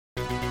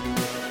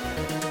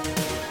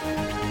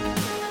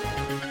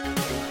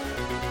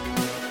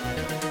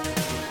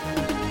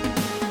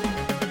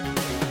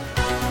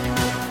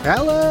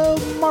Hello,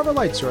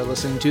 Marvelites. You're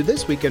listening to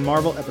This Week in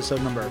Marvel,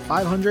 episode number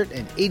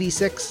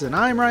 586, and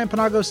I'm Ryan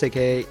Panagos,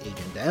 aka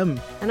Agent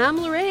M. And I'm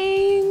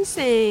Lorraine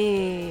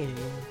Singh.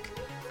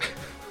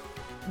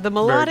 The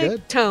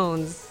melodic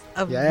tones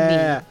of me.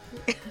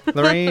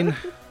 Lorraine,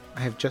 I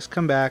have just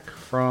come back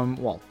from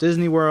Walt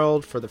Disney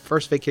World for the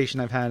first vacation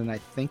I've had in, I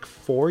think,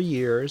 4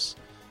 years.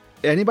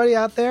 Anybody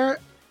out there,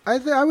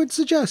 I would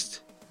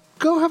suggest,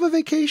 go have a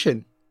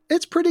vacation.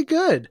 It's pretty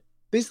good.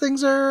 These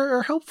things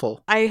are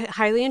helpful. I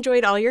highly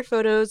enjoyed all your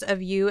photos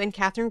of you and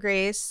Catherine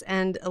Grace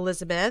and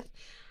Elizabeth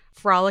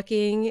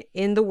frolicking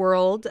in the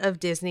world of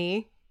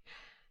Disney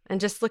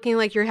and just looking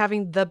like you're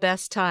having the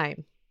best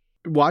time.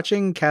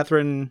 Watching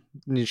Catherine,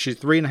 she's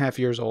 3.5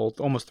 years old,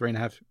 almost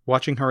 3.5,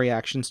 watching her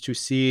reactions to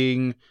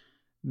seeing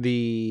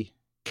the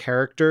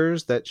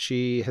characters that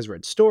she has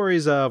read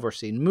stories of or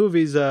seen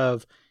movies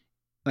of,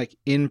 like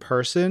in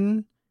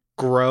person,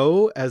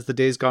 grow as the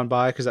days gone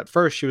by, because at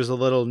first she was a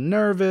little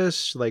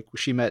nervous. Like,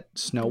 she met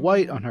Snow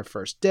White on her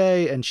first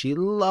day and she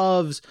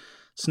loves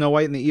Snow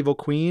White and the Evil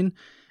Queen,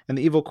 and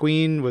the Evil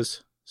Queen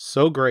was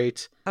so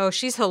great. Oh,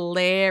 she's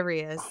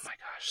hilarious. Oh my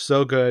gosh,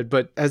 so good.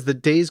 But as the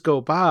days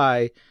go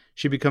by,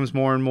 she becomes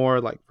more and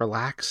more like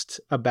relaxed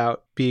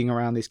about being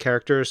around these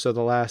characters. So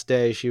the last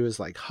day she was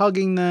like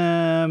hugging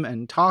them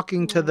and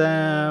talking to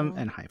them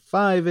and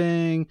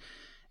high-fiving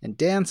and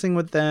dancing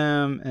with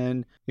them.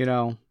 And, you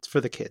know, it's for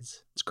the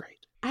kids. It's great.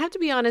 I have to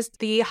be honest,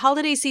 the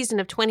holiday season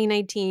of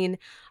 2019,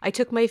 I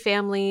took my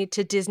family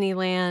to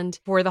Disneyland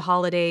for the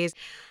holidays.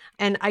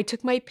 And I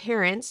took my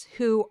parents,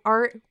 who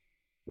are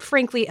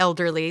frankly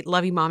elderly,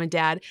 love you, mom and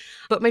dad.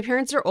 But my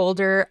parents are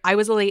older. I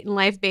was a late in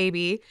life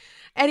baby.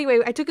 Anyway,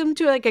 I took them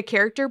to like a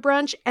character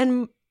brunch,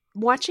 and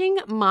watching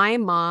my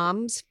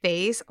mom's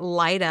face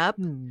light up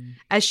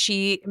as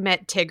she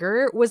met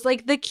Tigger was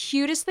like the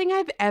cutest thing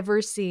I've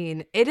ever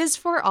seen. It is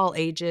for all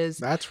ages.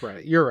 That's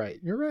right. You're right.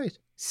 You're right.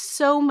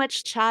 So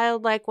much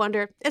childlike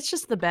wonder. It's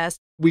just the best.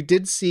 We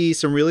did see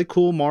some really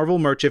cool Marvel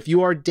merch. If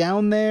you are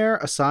down there,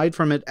 aside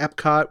from at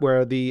Epcot,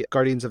 where the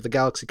Guardians of the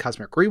Galaxy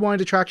Cosmic Rewind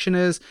attraction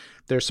is,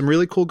 there's some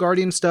really cool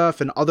Guardian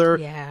stuff and other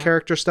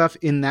character stuff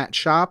in that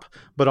shop.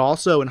 But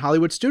also in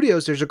Hollywood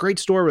Studios, there's a great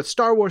store with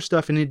Star Wars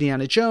stuff and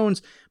Indiana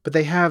Jones. But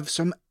they have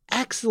some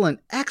excellent,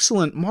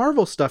 excellent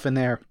Marvel stuff in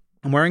there.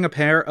 I'm wearing a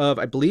pair of,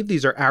 I believe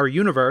these are Our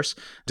Universe,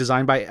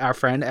 designed by our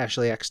friend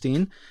Ashley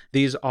Eckstein.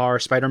 These are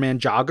Spider-Man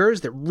joggers.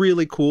 They're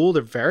really cool.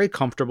 They're very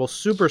comfortable,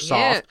 super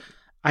soft.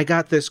 I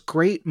got this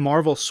great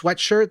Marvel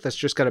sweatshirt that's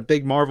just got a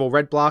big Marvel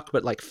red block,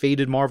 but like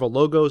faded Marvel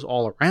logos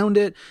all around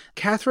it.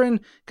 Catherine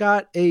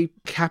got a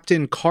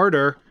Captain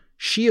Carter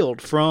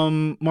shield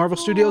from Marvel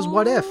Studios'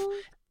 What If.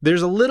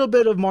 There's a little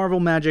bit of Marvel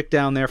magic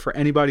down there for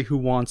anybody who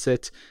wants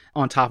it,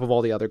 on top of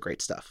all the other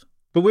great stuff.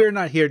 But we're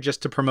not here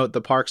just to promote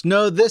the parks.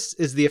 No, this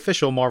is the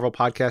official Marvel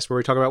podcast where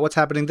we talk about what's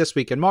happening this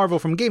week in Marvel,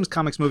 from games,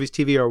 comics, movies,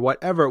 TV, or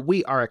whatever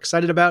we are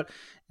excited about.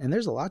 And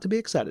there's a lot to be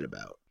excited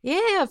about.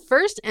 Yeah,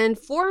 first and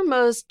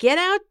foremost, get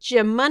out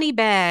your money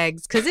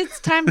bags, because it's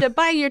time to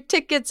buy your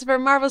tickets for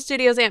Marvel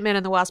Studios' Ant-Man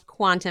and the Wasp: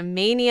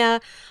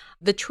 Quantumania.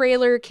 The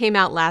trailer came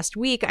out last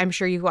week. I'm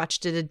sure you've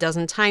watched it a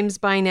dozen times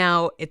by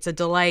now. It's a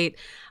delight.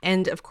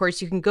 And of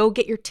course, you can go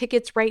get your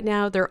tickets right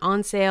now. They're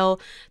on sale.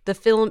 The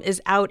film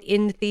is out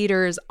in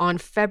theaters on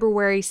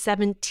February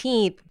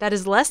 17th. That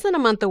is less than a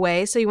month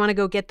away. So you want to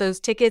go get those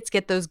tickets,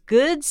 get those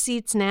good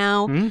seats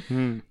now.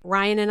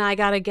 Ryan and I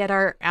got to get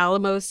our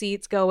Alamo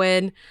seats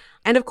going.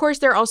 And of course,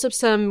 there are also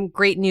some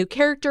great new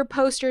character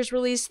posters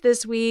released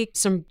this week,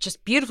 some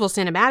just beautiful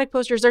cinematic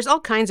posters. There's all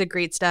kinds of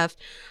great stuff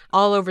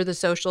all over the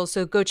socials.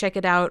 So go check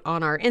it out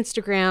on our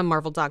Instagram,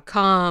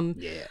 marvel.com,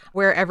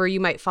 wherever you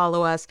might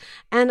follow us.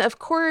 And of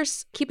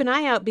course, keep an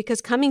eye out,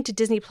 because coming to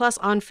Disney Plus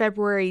on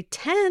February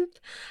 10th,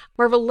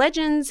 Marvel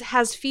Legends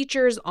has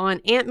features on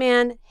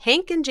Ant-Man,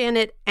 Hank and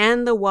Janet,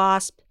 and the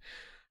Wasp.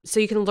 So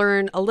you can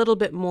learn a little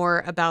bit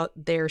more about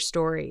their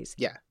stories.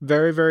 Yeah,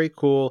 very, very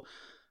cool.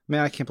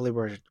 Man, I can't believe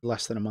we're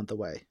less than a month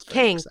away.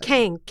 Kang.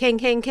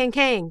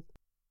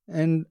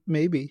 And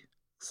maybe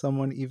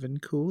someone even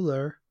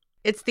cooler.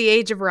 It's the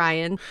age of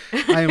Ryan.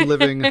 I am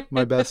living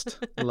my best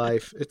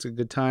life. It's a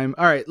good time.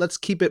 All right, let's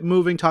keep it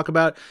moving. Talk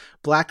about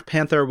Black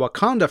Panther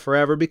Wakanda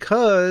Forever,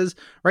 because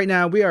right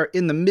now we are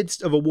in the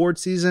midst of award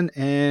season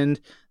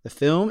and the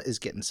film is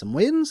getting some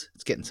wins.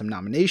 It's getting some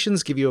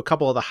nominations. Give you a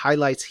couple of the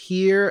highlights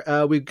here.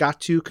 We've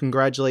got to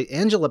congratulate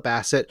Angela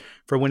Bassett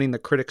for winning the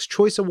Critics'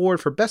 Choice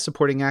Award for Best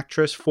Supporting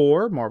Actress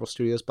for Marvel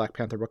Studios' Black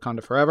Panther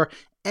Wakanda Forever.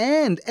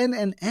 And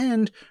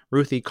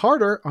Ruthie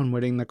Carter on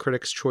winning the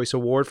Critics' Choice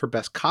Award for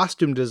Best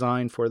Costume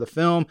Design for the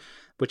film,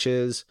 which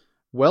is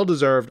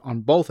well-deserved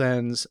on both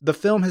ends. The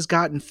film has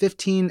gotten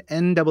 15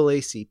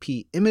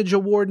 NAACP Image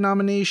Award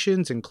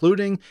nominations,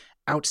 including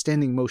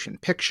Outstanding Motion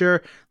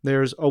Picture.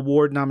 There's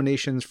award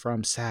nominations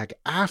from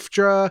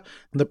SAG-AFTRA.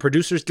 The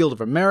Producers Guild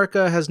of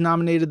America has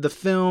nominated the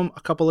film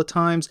a couple of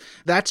times.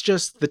 That's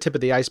just the tip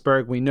of the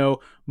iceberg. We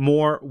know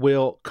more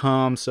will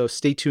come, so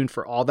stay tuned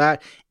for all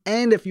that.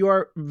 And if you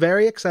are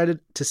very excited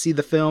to see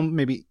the film,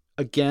 maybe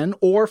again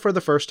or for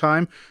the first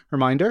time,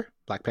 reminder,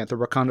 Black Panther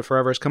Wakanda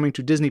Forever is coming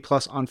to Disney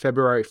Plus on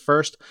February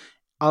 1st,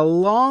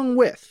 along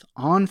with,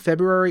 on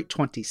February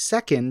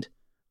 22nd,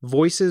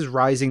 Voices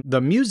Rising,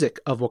 the music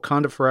of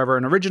Wakanda Forever,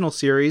 an original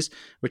series,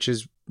 which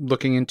is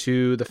looking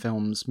into the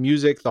film's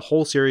music. The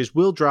whole series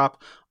will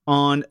drop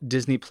on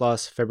Disney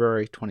Plus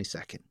February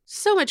 22nd.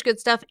 So much good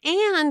stuff.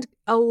 And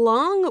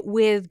along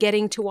with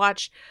getting to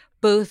watch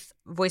both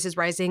Voices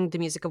Rising, the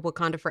music of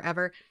Wakanda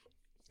Forever,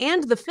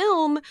 and the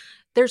film,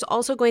 there's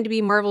also going to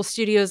be Marvel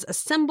Studios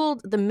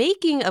Assembled, the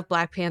making of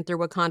Black Panther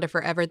Wakanda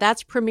Forever.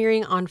 That's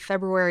premiering on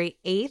February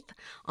 8th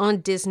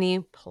on Disney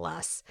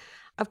Plus.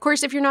 Of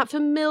course, if you're not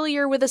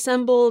familiar with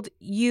Assembled,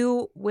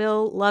 you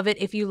will love it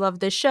if you love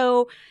this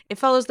show. It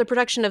follows the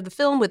production of the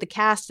film with the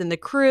cast and the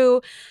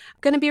crew.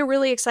 Going to be a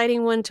really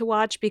exciting one to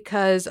watch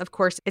because, of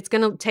course, it's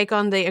going to take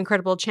on the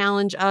incredible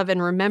challenge of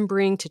and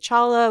remembering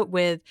T'Challa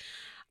with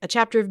a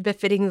chapter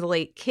befitting the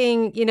late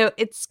king. You know,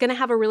 it's going to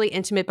have a really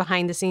intimate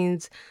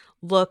behind-the-scenes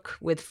look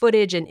with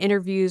footage and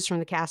interviews from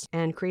the cast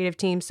and creative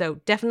team, so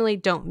definitely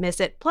don't miss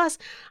it. Plus,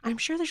 I'm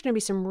sure there's going to be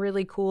some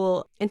really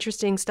cool,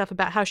 interesting stuff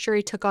about how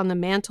Shuri took on the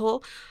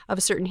mantle of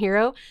a certain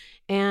hero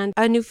and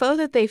a new foe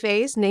that they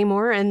face,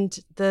 Namor, and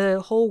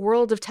the whole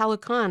world of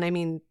Talokan. I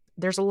mean,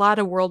 there's a lot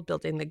of world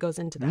building that goes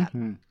into that.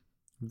 Mm-hmm.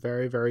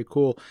 Very, very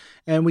cool.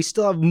 And we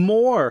still have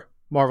more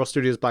Marvel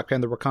Studios Black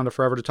Panther Wakanda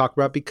Forever to talk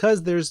about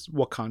because there's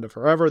Wakanda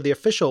Forever, the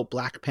official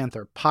Black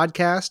Panther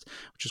podcast,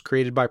 which was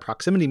created by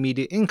Proximity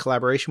Media in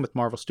collaboration with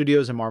Marvel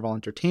Studios and Marvel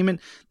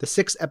Entertainment. The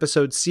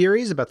 6-episode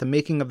series about the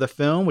making of the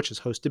film, which is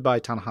hosted by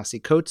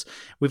Ta-Nehisi Coates.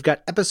 We've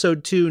got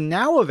episode 2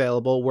 now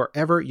available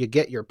wherever you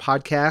get your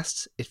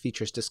podcasts. It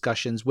features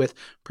discussions with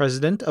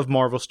President of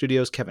Marvel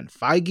Studios Kevin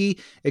Feige,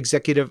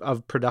 Executive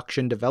of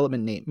Production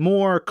Development Nate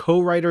Moore,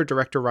 co-writer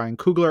Director Ryan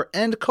Coogler,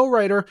 and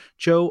co-writer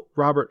Joe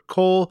Robert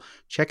Cole.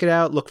 Check it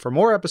out. Look for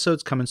more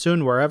episodes coming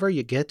soon wherever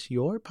you get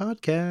your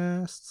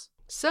podcasts.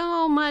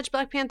 So much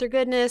Black Panther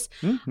goodness.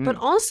 But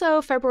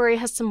also February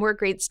has some more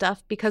great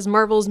stuff because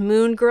Marvel's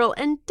Moon Girl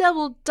and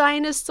Devil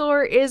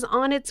Dinosaur is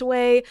on its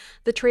way.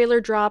 The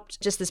trailer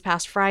dropped just this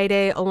past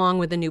Friday along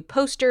with a new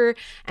poster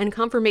and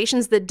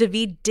confirmations that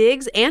Daveed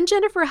Diggs and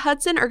Jennifer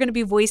Hudson are going to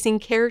be voicing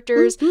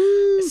characters.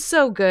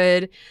 So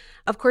good.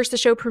 Of course, the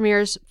show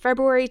premieres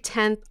February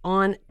 10th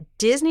on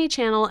Disney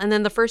Channel, and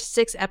then the first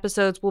 6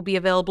 episodes will be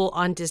available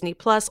on Disney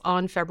Plus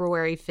on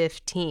February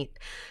 15th.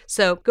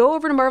 So go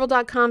over to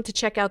Marvel.com to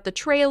check out the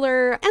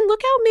trailer and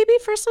look out maybe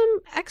for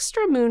some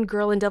extra Moon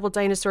Girl and Devil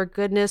Dinosaur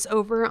goodness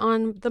over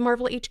on the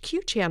Marvel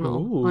HQ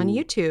channel on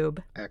YouTube.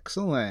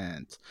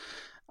 Excellent.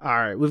 All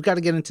right, we've got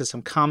to get into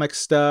some comic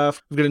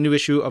stuff. We've got a new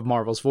issue of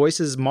Marvel's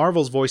Voices.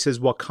 Marvel's Voices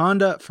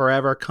Wakanda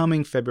Forever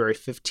coming February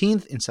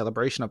 15th in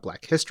celebration of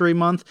Black History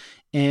Month.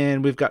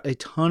 And we've got a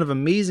ton of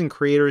amazing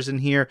creators in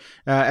here.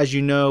 As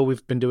you know,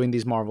 we've been doing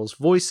these Marvel's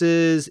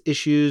Voices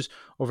issues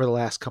over the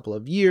last couple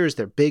of years.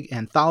 They're big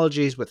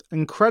anthologies with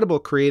incredible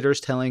creators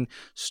telling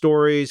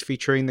stories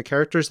featuring the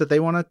characters that they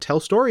want to tell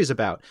stories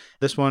about.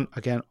 This one,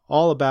 again,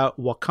 all about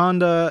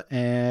Wakanda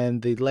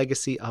and the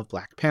legacy of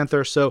Black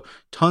Panther. So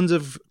tons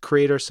of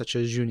creators such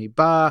as Juni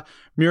Ba,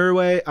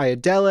 Muriwe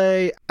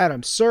Ayodele,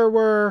 Adam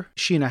Serwer,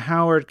 Sheena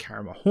Howard,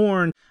 Kara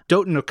Mahorn,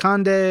 Dotun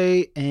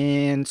Okande,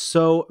 and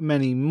so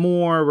many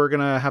more. We're going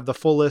to have the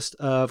full list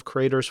of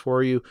creators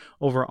for you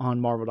over on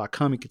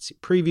Marvel.com. You can see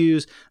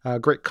previews,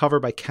 great cover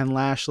by Ken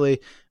Lashley.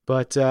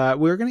 But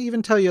we're going to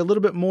even tell you a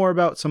little bit more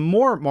about some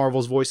more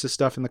Marvel's Voices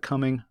stuff in the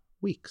coming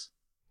weeks.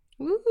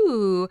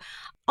 Ooh.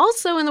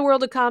 Also in the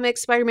world of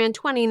comics, Spider-Man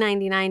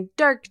 2099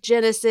 Dark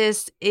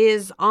Genesis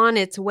is on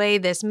its way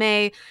this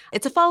May.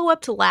 It's a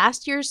follow-up to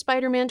last year's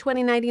Spider-Man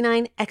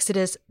 2099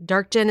 Exodus.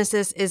 Dark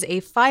Genesis is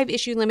a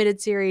 5-issue limited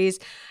series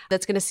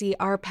that's going to see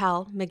our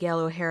pal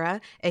Miguel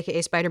O'Hara,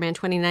 aka Spider-Man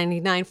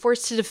 2099,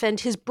 forced to defend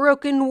his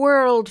broken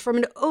world from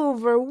an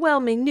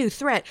overwhelming new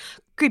threat.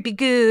 Creepy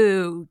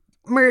goo,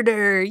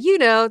 murder, you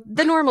know,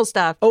 the normal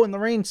stuff. Oh, and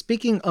Lorraine,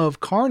 speaking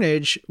of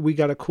Carnage, we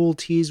got a cool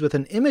tease with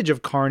an image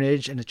of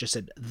Carnage, and it just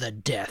said, "The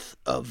death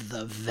of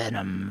the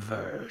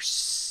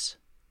Venomverse."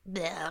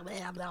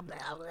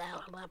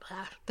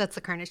 That's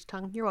the Carnage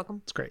tongue. You're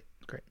welcome. It's great.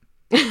 Great.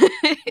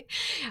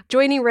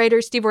 Joining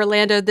writer Steve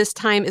Orlando this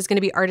time is going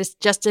to be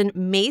artist Justin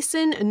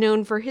Mason,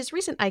 known for his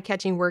recent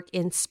eye-catching work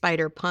in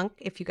Spider-Punk,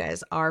 if you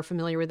guys are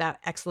familiar with that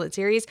excellent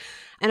series.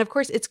 And of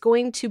course, it's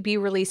going to be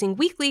releasing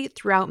weekly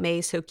throughout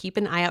May, so keep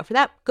an eye out for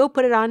that. Go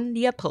put it on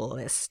your pull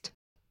list.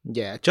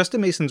 Yeah,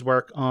 Justin Mason's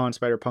work on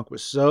Spider-Punk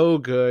was so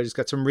good. He's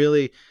got some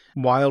really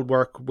wild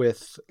work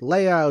with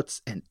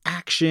layouts and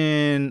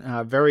action,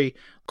 very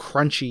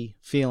crunchy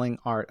feeling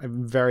art.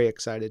 I'm very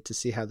excited to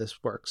see how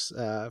this works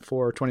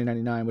for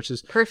 2099, which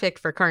is perfect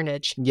for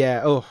Carnage.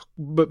 Yeah.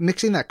 But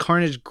mixing that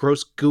Carnage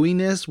gross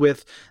gooiness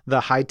with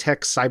the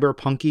high-tech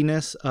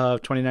cyberpunkiness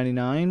of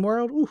 2099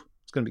 world,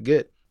 it's going to be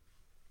good.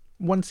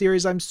 One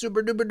series I'm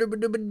super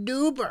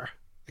duper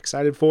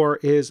excited for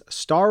is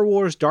Star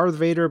Wars Darth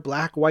Vader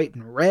Black, White,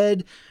 and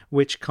Red,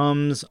 which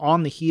comes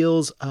on the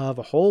heels of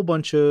a whole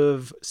bunch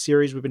of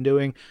series we've been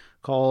doing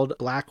called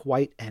Black,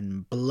 White,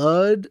 and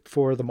Blood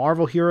for the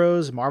Marvel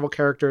heroes, Marvel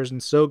characters,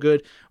 and so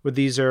good. With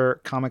these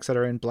are comics that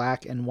are in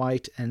black and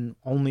white and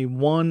only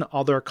one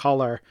other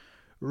color,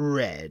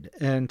 red.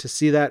 And to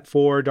see that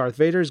for Darth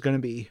Vader is going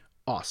to be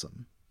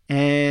awesome.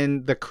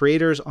 And the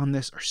creators on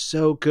this are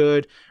so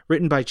good.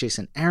 Written by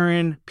Jason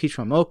Aaron, Peach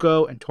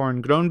Momoko, and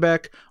Torun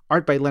Grønbekk.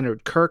 Art by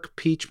Leonard Kirk,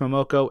 Peach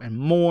Momoko, and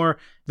more.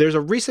 There's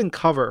a recent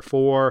cover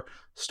for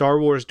Star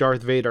Wars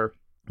Darth Vader,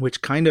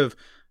 which kind of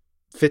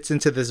fits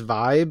into this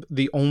vibe.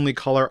 The only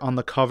color on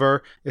the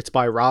cover, it's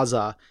by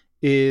Raza,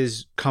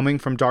 is coming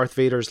from Darth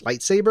Vader's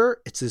lightsaber.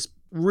 It's this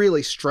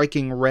really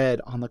striking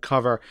red on the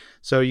cover.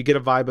 So you get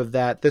a vibe of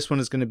that. This one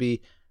is going to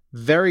be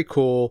very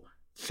cool,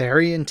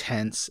 very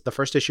intense. The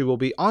first issue will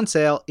be on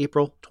sale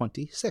April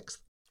 26th.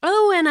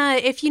 Oh, and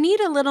if you need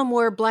a little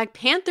more Black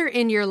Panther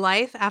in your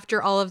life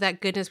after all of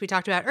that goodness we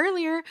talked about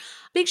earlier,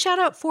 big shout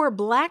out for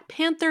Black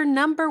Panther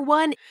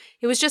 #1.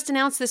 It was just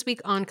announced this week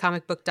on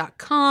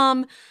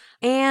comicbook.com.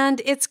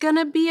 And it's going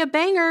to be a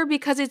banger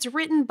because it's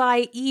written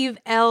by Eve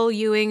L.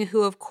 Ewing,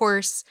 who, of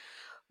course,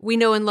 we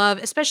know and love,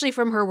 especially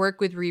from her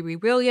work with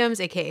Riri Williams,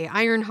 aka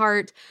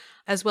Ironheart,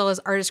 as well as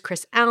artist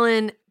Chris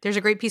Allen. There's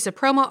a great piece of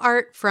promo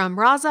art from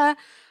Raza.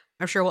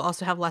 I'm sure we'll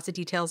also have lots of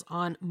details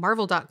on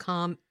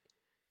Marvel.com.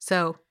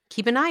 So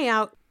keep an eye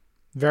out.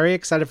 Very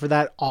excited for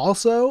that.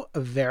 Also,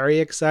 very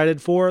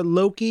excited for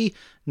Loki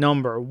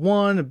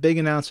 #1. A big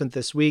announcement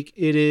this week.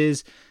 It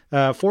is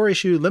a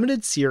 4-issue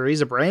limited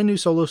series, a brand new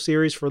solo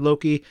series for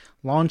Loki,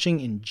 launching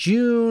in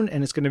June.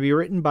 And it's going to be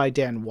written by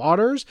Dan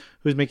Waters,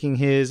 who's making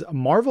his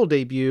Marvel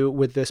debut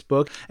with this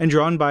book, and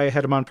drawn by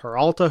Herman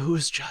Peralta, who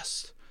is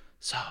just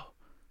so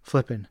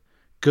flippin'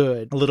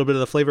 good. A little bit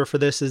of the flavor for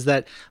this is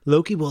that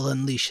Loki will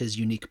unleash his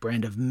unique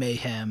brand of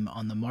mayhem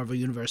on the Marvel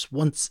Universe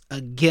once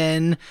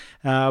again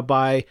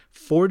by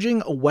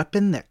forging a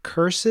weapon that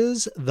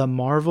curses the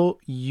Marvel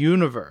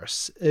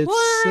Universe.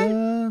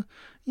 What?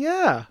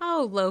 Yeah.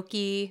 Oh,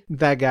 Loki.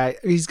 That guy.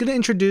 He's going to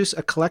introduce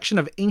a collection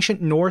of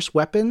ancient Norse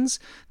weapons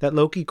that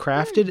Loki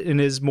crafted in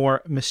his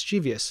more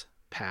mischievous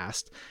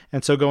past.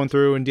 And so going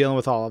through and dealing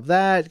with all of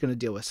that, going to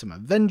deal with some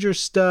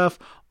Avengers stuff,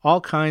 all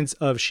kinds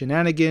of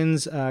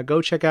shenanigans.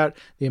 Go check out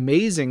the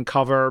amazing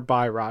cover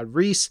by Rod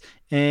Reese,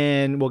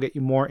 and we'll get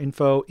you more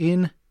info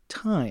in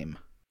time.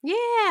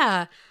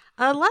 Yeah,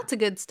 lots of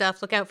good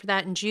stuff. Look out for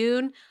that in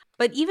June.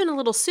 But even a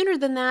little sooner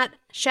than that,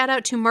 shout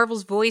out to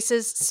Marvel's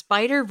Voices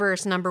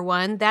Spider-Verse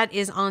 #1. That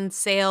is on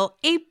sale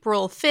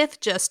April 5th,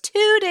 just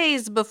 2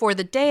 days before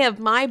the day of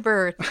my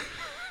birth.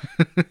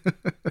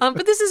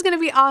 But this is going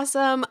to be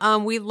awesome.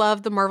 We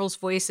love the Marvel's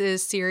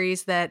Voices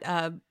series that,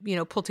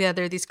 pull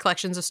together these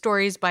collections of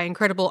stories by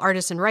incredible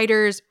artists and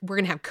writers. We're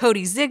going to have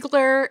Cody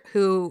Ziegler,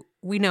 who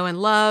we know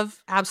and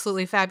love.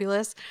 Absolutely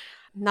fabulous.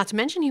 Not to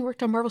mention he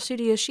worked on Marvel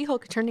Studios'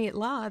 She-Hulk Attorney at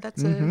Law.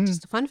 That's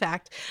just a fun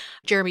fact.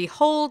 Jeremy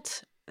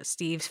Holt,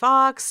 Steve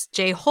Fox,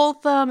 Jay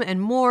Holtham, and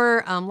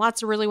more.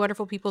 Lots of really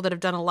wonderful people that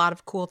have done a lot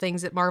of cool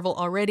things at Marvel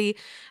already,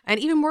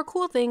 and even more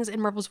cool things in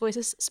Marvel's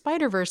Voices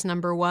Spider-Verse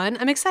 #1.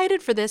 I'm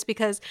excited for this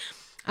because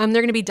they're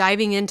going to be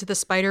diving into the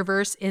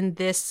Spider-Verse in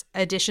this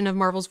edition of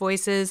Marvel's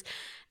Voices,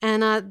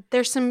 and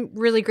there's some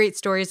really great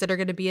stories that are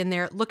going to be in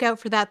there. Look out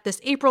for that this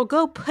April.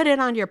 Go put it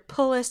on your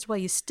pull list while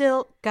you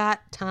still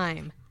got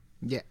time.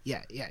 Yeah.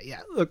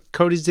 Look,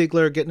 Cody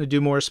Ziegler getting to do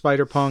more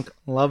Spider-Punk.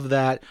 Love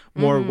that.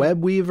 More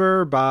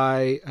Webweaver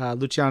by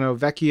Luciano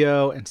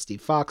Vecchio and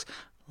Steve Fox.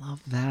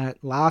 Love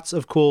that. Lots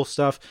of cool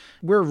stuff.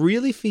 We're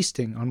really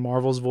feasting on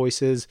Marvel's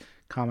Voices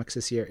comics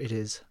this year. It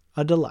is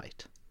a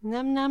delight.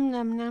 Num, num,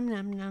 num, num,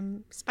 num,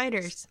 num.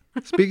 Spiders.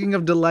 Speaking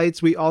of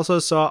delights, we also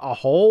saw a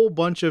whole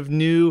bunch of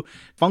new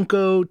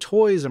Funko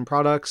toys and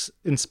products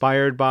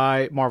inspired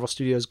by Marvel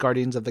Studios'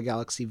 Guardians of the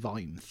Galaxy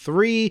Volume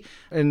 3.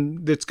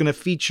 And it's going to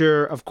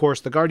feature, of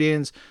course, the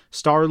Guardians,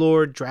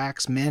 Star-Lord,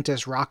 Drax,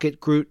 Mantis, Rocket,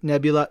 Groot,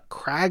 Nebula,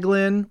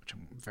 Kraglin, which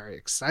I'm very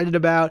excited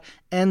about,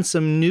 and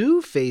some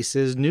new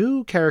faces,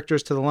 new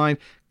characters to the line.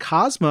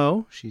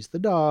 Cosmo, she's the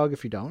dog,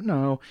 if you don't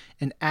know,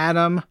 and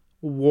Adam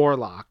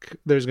Warlock.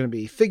 There's going to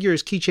be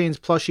figures, keychains,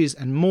 plushies,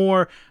 and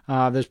more.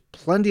 There's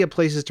plenty of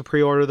places to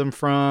pre-order them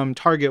from: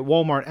 Target,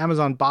 Walmart,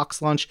 Amazon,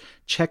 Box Lunch.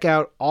 Check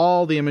out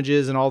all the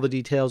images and all the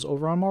details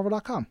over on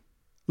Marvel.com.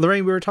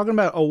 Lorraine, we were talking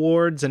about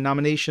awards and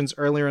nominations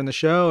earlier in the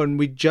show, and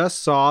we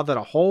just saw that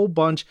a whole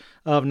bunch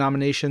of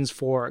nominations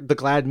for the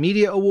GLAAD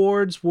Media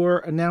Awards were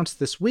announced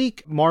this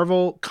week.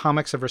 Marvel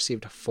Comics have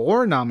received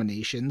 4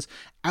 nominations.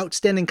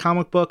 Outstanding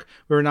Comic Book,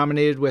 we were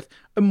nominated with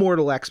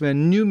Immortal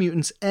X-Men, New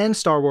Mutants, and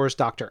Star Wars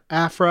Dr.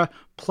 Aphra.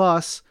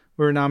 Plus,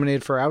 we were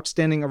nominated for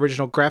Outstanding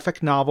Original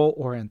Graphic Novel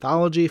or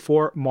Anthology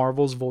for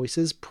Marvel's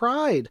Voices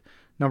Pride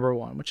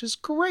 #1, which is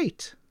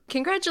great.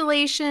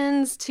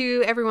 Congratulations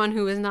to everyone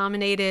who was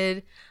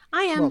nominated.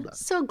 I am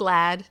so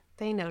glad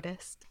they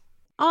noticed.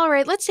 All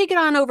right, let's take it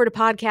on over to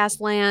podcast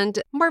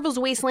land. Marvel's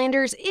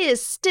Wastelanders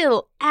is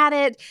still at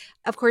it.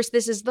 Of course,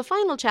 this is the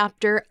final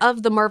chapter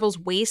of the Marvel's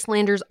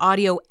Wastelanders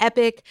audio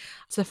epic.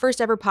 It's the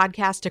first ever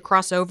podcast to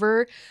cross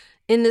over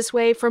in this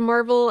way from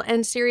Marvel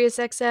and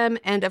SiriusXM.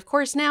 And of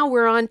course, now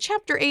we're on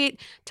Chapter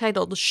 8,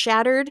 titled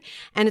Shattered,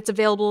 and it's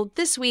available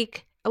this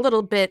week. A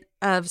little bit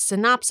of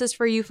synopsis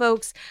for you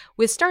folks.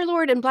 With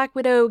Star-Lord and Black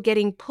Widow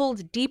getting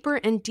pulled deeper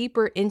and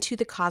deeper into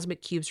the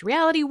Cosmic Cube's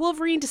reality,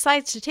 Wolverine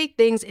decides to take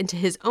things into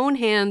his own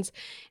hands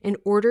in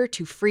order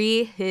to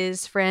free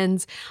his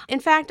friends. In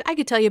fact, I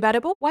could tell you about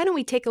it, but why don't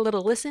we take a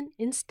little listen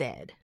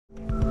instead?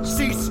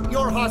 Cease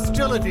your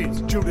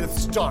hostilities, Judith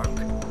Stark.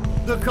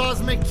 The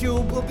Cosmic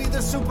Cube will be the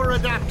super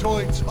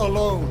adaptoids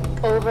alone.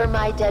 Over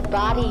my dead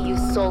body, you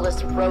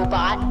soulless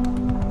robot.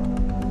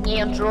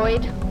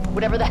 Android.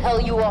 Whatever the hell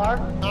you are.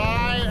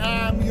 I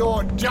am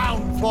your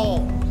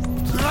downfall.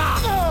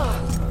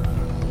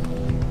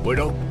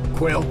 Widow,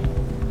 Quill,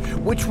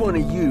 which one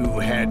of you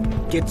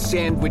had get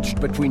sandwiched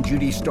between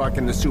Judy Stark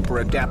and the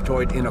super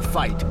adaptoid in a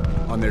fight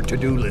on their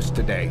to-do list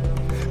today?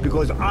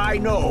 Because I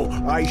know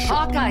I should...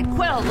 Hawkeye,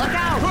 Quill, look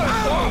out!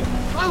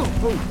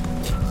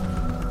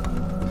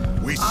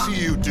 We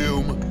see you,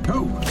 Doom.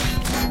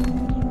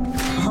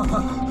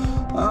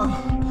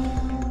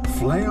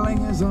 Flailing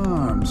his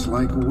arms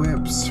like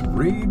whips,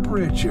 Reed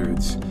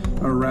Richards,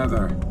 or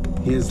rather,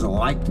 his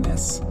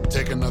likeness.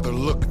 Take another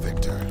look,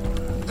 Victor.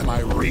 Am I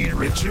Reed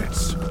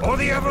Richards? Or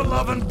the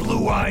ever-loving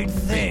blue-eyed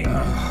thing?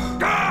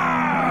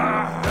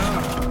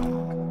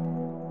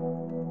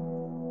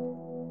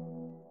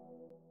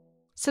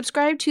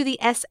 Subscribe to the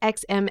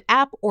SXM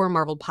app or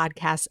Marvel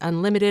Podcasts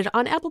Unlimited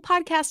on Apple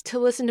Podcasts to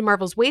listen to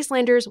Marvel's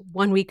Wastelanders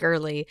 1 week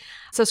early.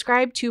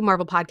 Subscribe to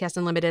Marvel Podcasts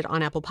Unlimited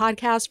on Apple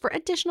Podcasts for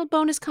additional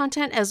bonus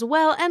content as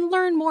well, and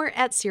learn more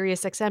at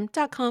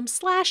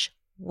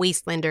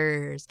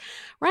SiriusXM.com/Wastelanders.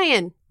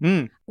 Ryan,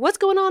 what's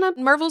going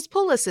on Marvel's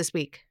Pull List this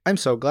week? I'm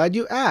so glad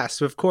you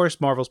asked. Of course,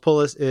 Marvel's Pull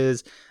List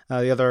is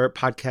the other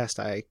podcast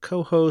I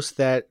co-host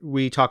that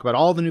we talk about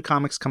all the new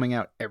comics coming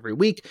out every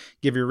week,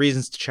 give you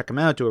reasons to check them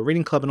out, do a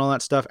reading club and all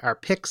that stuff. Our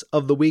picks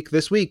of the week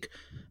this week: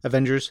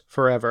 Avengers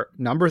Forever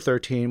number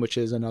 13, which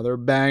is another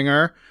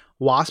banger.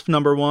 Wasp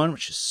number 1,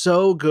 which is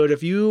so good.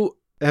 If you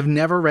have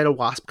never read a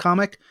Wasp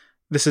comic,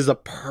 this is a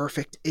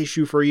perfect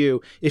issue for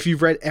you. If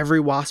you've read every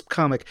Wasp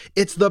comic,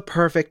 it's the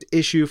perfect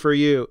issue for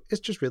you.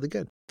 It's just really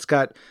good. It's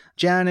got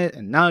Janet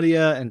and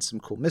Nadia and some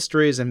cool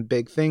mysteries and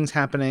big things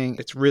happening.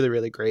 It's really,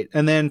 really great.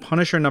 And then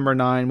Punisher number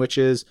 9, which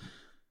is,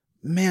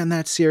 man,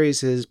 that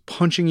series is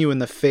punching you in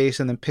the face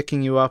and then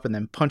picking you up and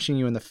then punching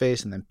you in the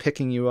face and then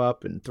picking you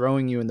up and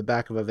throwing you in the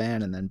back of a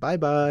van and then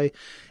bye-bye.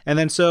 And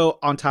then so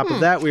on top of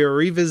that, we are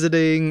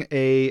revisiting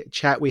a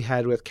chat we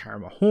had with Kara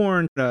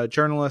Mahorn, a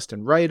journalist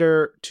and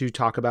writer, to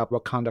talk about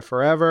Wakanda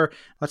Forever.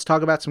 Let's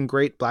talk about some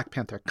great Black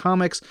Panther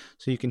comics.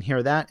 So you can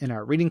hear that in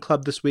our reading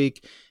club this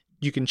week.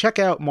 You can check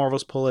out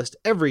Marvel's Pull List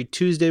every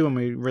Tuesday when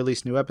we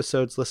release new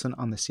episodes. Listen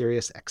on the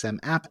SiriusXM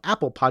app,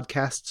 Apple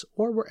Podcasts,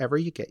 or wherever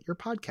you get your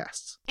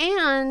podcasts.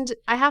 And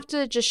I have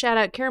to just shout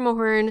out, Kara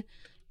Mohorn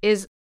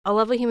is a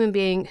lovely human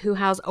being who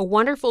has a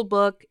wonderful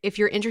book, if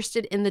you're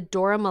interested in the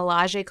Dora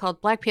Milaje,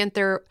 called Black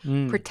Panther,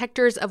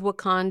 Protectors of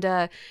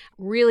Wakanda,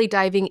 really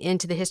diving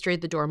into the history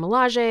of the Dora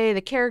Milaje,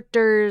 the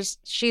characters.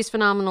 She's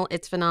phenomenal.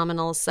 It's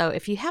phenomenal. So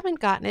if you haven't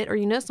gotten it, or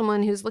you know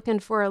someone who's looking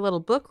for a little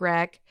book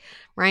rec,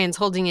 Ryan's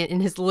holding it in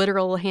his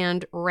literal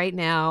hand right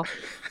now.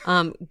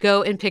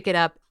 Go and pick it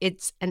up.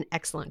 It's an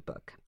excellent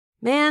book.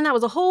 Man, that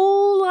was a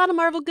whole lot of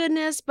Marvel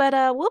goodness, but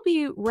we'll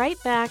be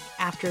right back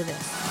after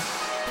this.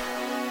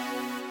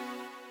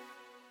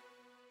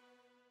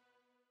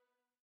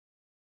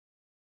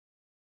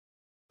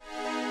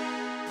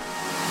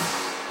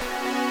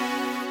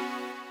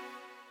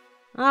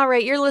 All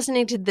right, you're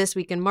listening to This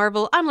Week in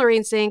Marvel. I'm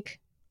Lorraine Sink.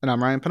 And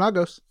I'm Ryan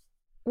Panagos.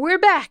 We're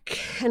back,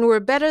 and we're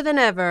better than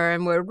ever,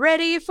 and we're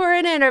ready for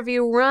an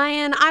interview.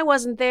 Ryan, I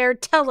wasn't there.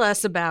 Tell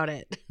us about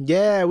it.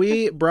 Yeah,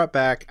 we brought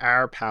back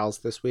our pals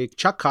this week,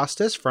 Chuck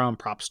Costas from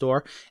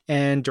Propstore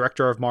and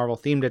Director of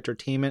Marvel-themed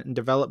entertainment and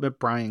development,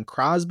 Brian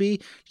Crosby,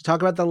 to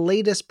talk about the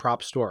latest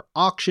Propstore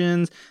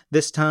auctions.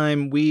 This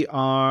time, we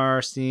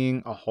are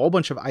seeing a whole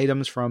bunch of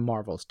items from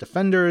Marvel's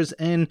Defenders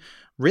and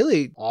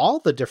really all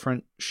the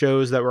different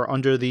shows that were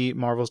under the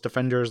Marvel's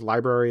Defenders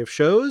library of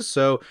shows.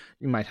 So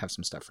you might have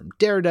some stuff from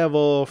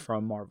Daredevil,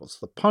 from Marvel's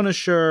The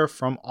Punisher,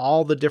 from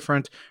all the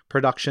different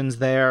productions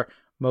there.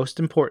 Most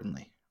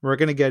importantly, we're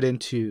going to get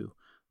into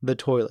the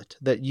toilet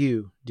that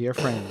you, dear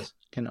friends,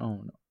 can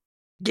own.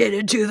 Get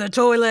into the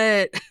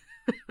toilet!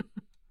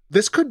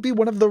 This could be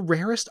one of the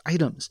rarest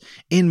items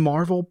in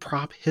Marvel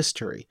prop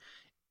history.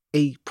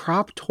 A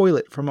prop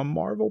toilet from a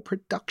Marvel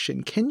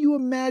production. Can you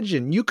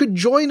imagine? You could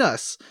join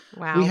us.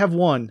 Wow. We have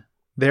one.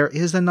 There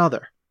is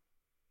another.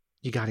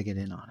 You got to get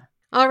in on it.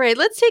 All right,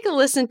 let's take a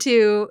listen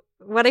to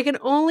what I can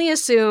only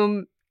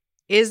assume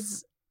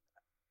is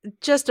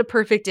just a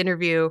perfect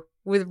interview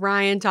with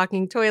Ryan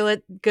talking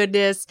toilet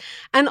goodness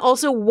and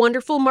also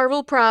wonderful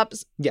Marvel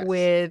props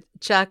with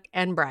Chuck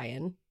and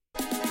Brian.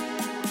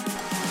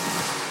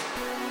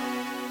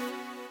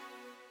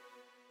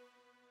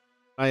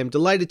 I am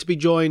delighted to be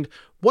joined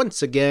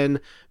once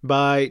again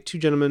by two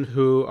gentlemen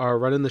who are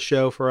running the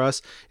show for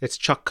us. It's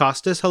Chuck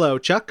Costas. Hello,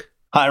 Chuck.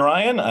 Hi,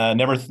 Ryan.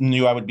 Never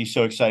knew I would be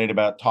so excited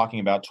about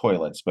talking about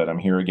toilets, but I'm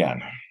here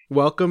again.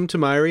 Welcome to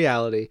my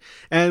reality.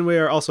 And we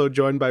are also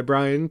joined by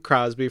Brian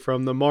Crosby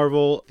from the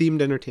Marvel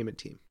Themed Entertainment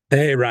team.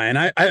 Hey, Ryan,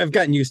 I've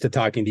gotten used to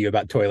talking to you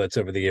about toilets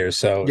over the years,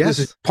 so This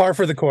is par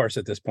for the course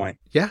at this point.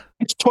 Yeah.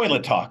 It's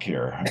toilet talk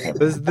here.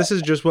 This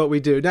is just what we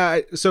do.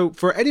 Now, so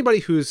for anybody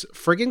who's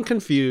friggin'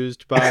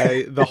 confused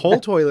by the whole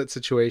toilet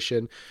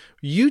situation,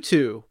 you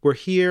two were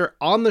here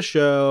on the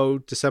show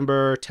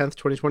December 10th,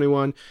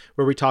 2021,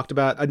 where we talked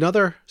about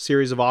another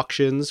series of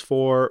auctions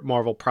for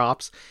Marvel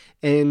props.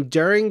 And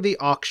during the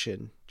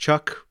auction,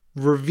 Chuck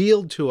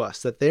revealed to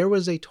us that there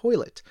was a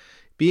toilet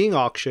being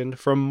auctioned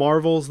from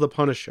Marvel's The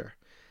Punisher.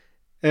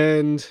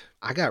 And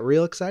I got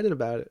real excited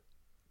about it.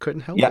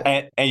 Couldn't help it.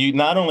 Yeah, and you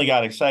not only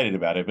got excited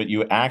about it, but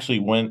you actually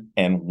went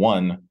and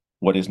won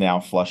what is now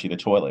Flushy the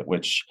Toilet,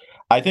 which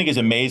I think is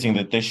amazing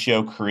that this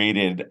show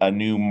created a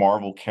new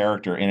Marvel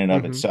character in and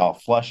of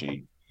itself,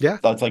 Flushy. Yeah.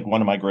 That's like one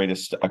of my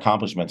greatest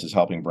accomplishments is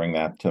helping bring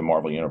that to the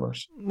Marvel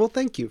Universe. Well,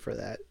 thank you for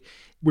that.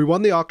 We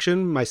won the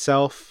auction,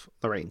 myself,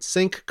 Lorraine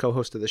Sink,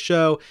 co-host of the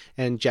show,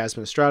 and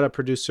Jasmine Estrada,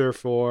 producer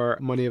for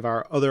many of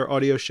our other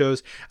audio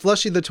shows.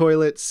 Flushy the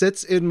Toilet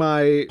sits in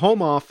my home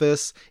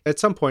office. At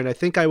some point, I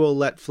think I will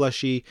let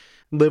Flushy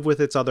live with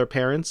its other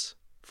parents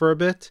for a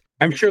bit.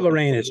 I'm sure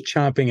Lorraine is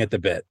chomping at the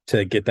bit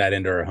to get that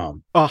into her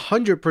home.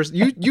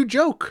 100%. You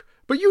joke,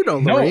 but you know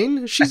Lorraine.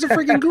 No. She's a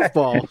freaking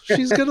goofball.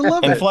 She's going to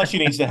love it. And Flushy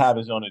needs to have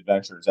his own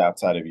adventures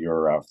outside of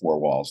your four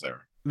walls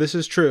there. This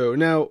is true.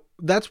 Now,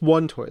 that's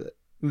one toilet.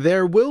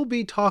 There will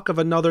be talk of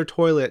another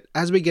toilet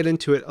as we get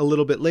into it a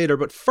little bit later.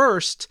 But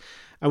first,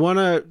 I want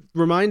to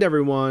remind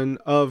everyone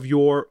of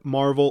your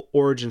Marvel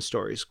origin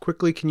stories.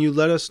 Quickly, can you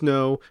let us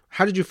know,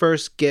 how did you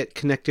first get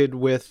connected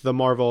with the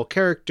Marvel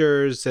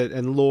characters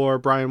and lore?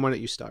 Brian, why don't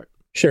you start?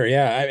 Sure,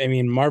 yeah. I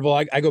mean, Marvel,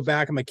 I go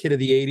back, I'm a kid of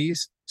the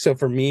 80s. So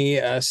for me,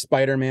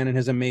 Spider-Man and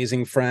his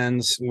amazing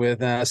friends with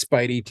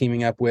Spidey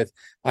teaming up with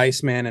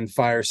Iceman and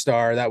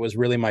Firestar, that was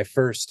really my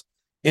first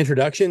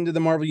introduction to the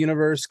Marvel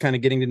Universe, kind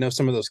of getting to know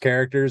some of those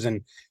characters.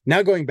 And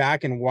now going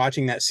back and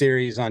watching that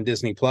series on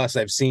Disney Plus,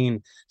 I've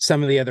seen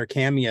some of the other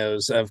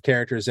cameos of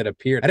characters that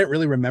appeared. I didn't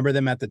really remember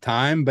them at the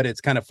time, but it's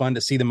kind of fun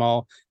to see them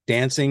all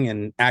dancing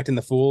and acting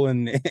the fool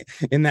in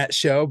that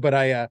show. But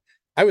I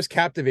was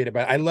captivated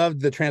by it. I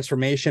loved the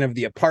transformation of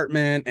the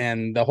apartment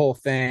and the whole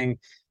thing.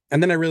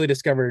 And then I really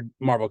discovered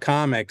Marvel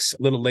Comics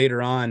a little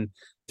later on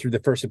through the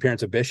first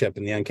appearance of Bishop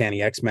in the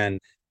Uncanny X-Men.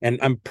 And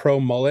I'm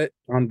pro mullet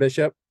on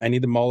Bishop. I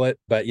need the mullet.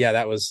 But yeah,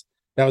 that was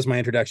my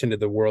introduction to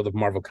the world of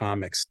Marvel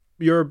Comics.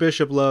 Your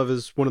Bishop love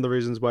is one of the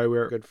reasons why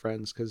we're good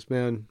friends. Because,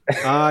 man,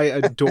 I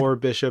adore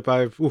Bishop.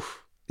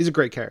 He's a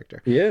great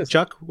character. He is.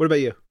 Chuck, what about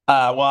you?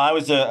 Well, I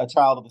was a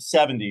child of the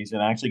 70s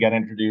and I actually got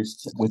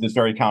introduced with this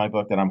very comic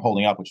book that I'm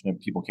holding up, which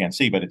people can't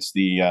see, but it's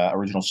the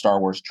original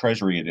Star Wars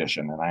Treasury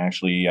Edition. And I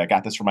actually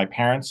got this from my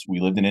parents. We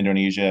lived in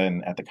Indonesia,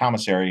 and at the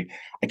commissary,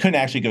 I couldn't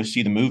actually go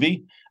see the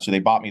movie. So they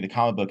bought me the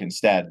comic book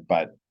instead.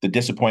 But the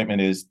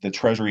disappointment is the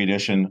Treasury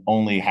Edition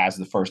only has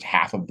the first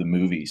half of the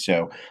movie.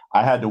 So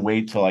I had to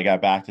wait till I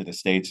got back to the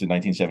States in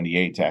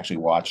 1978 to actually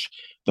watch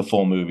the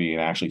full movie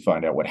and actually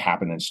find out what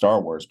happened in Star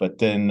Wars. But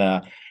then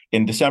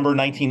in December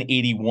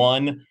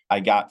 1981, I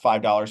got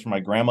 $5 from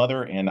my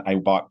grandmother, and I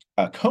bought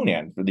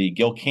Conan for the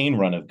Gil Kane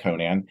run of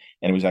Conan.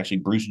 And it was actually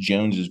Bruce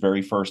Jones's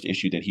very first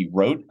issue that he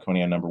wrote,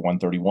 Conan number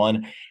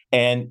 131.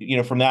 And,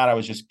 from that, I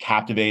was just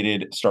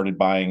captivated, started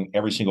buying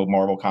every single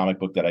Marvel comic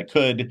book that I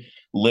could,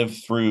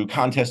 lived through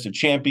Contest of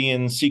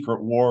Champions,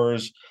 Secret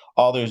Wars,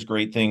 all those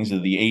great things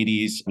of the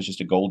 80s. It was just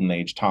a golden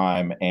age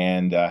time,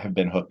 and have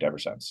been hooked ever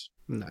since.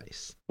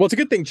 Nice. Well, it's a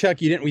good thing,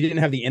 Chuck, we didn't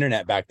have the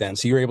internet back then,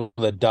 so you were able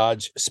to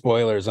dodge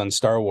spoilers on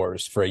Star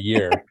Wars for a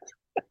year.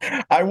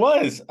 I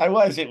was.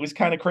 It was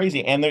kind of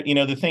crazy. And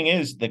the thing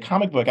is, the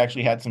comic book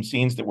actually had some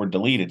scenes that were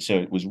deleted, so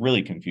it was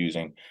really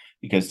confusing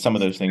because some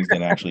of those things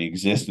didn't actually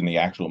exist in the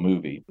actual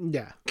movie.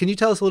 Yeah. Can you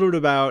tell us a little bit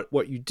about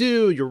what you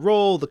do, your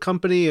role, the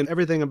company, and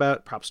everything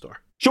about Propstore?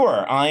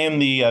 Sure. I am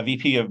the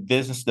VP of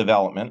Business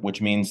Development,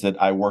 which means that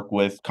I work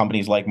with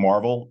companies like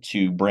Marvel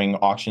to bring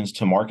auctions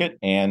to market.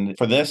 And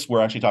for this,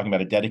 we're actually talking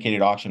about a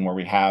dedicated auction where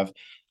we have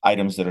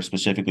items that are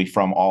specifically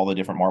from all the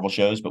different Marvel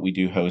shows, but we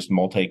do host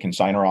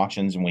multi-consignor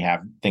auctions, and we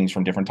have things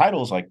from different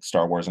titles like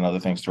Star Wars and other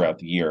things throughout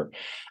the year.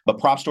 But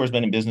Propstore has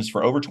been in business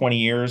for over 20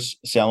 years,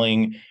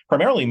 selling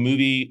primarily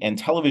movie and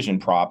television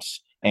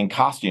props and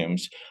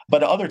costumes,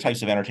 but other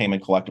types of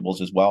entertainment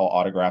collectibles as well,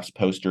 autographs,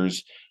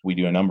 posters. We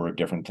do a number of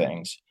different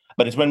things.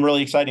 But it's been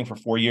really exciting. For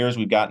 4 years,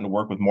 we've gotten to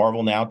work with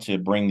Marvel now to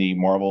bring the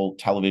Marvel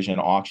television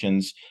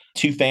auctions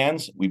to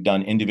fans. We've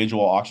done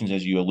individual auctions,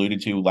 as you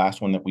alluded to.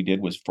 Last one that we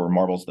did was for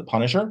Marvel's The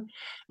Punisher.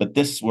 But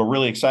we're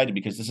really excited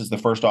because this is the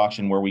first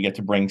auction where we get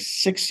to bring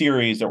 6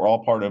 series that were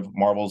all part of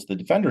Marvel's The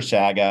Defender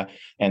saga.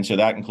 And so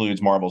that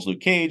includes Marvel's Luke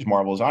Cage,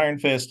 Marvel's Iron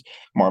Fist,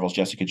 Marvel's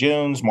Jessica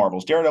Jones,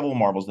 Marvel's Daredevil,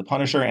 Marvel's The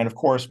Punisher, and of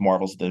course,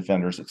 Marvel's The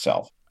Defenders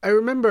itself. I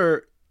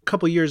remember a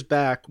couple years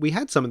back, we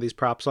had some of these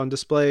props on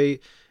display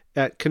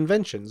at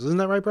conventions. Isn't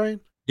that right, Brian?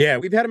 Yeah,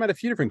 we've had them at a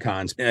few different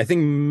cons. And I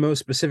think most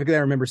specifically, I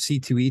remember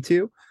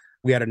C2E2.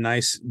 We had a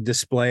nice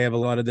display of a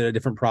lot of the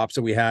different props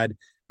that we had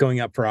going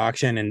up for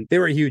auction, and they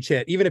were a huge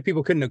hit. Even if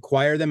people couldn't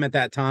acquire them at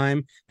that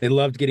time, they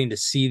loved getting to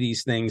see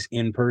these things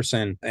in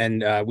person.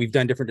 And we've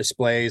done different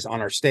displays on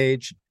our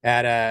stage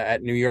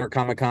at New York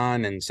Comic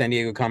Con and San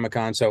Diego Comic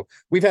Con. So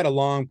we've had a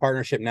long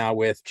partnership now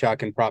with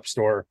Chuck and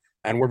Propstore,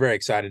 and we're very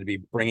excited to be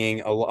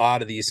bringing a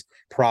lot of these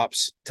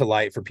props to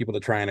light for people to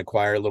try and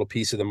acquire a little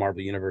piece of the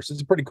Marvel Universe.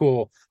 It's a pretty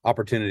cool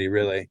opportunity,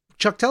 really.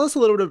 Chuck, tell us a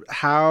little bit of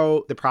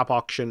how the prop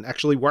auction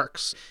actually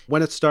works,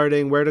 when it's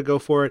starting, where to go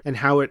for it, and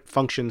how it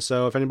functions.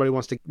 So if anybody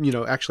wants to,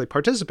 actually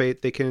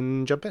participate, they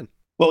can jump in.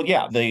 Well,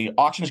 yeah, the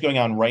auction is going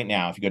on right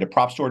now. If you go to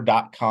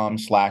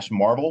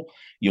propstore.com/Marvel,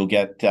 you'll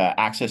get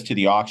access to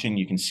the auction.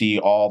 You can see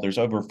there's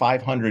over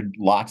 500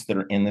 lots that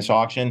are in this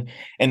auction.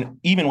 And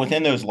even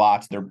within those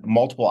lots, there are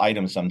multiple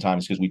items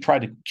sometimes because we try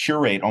to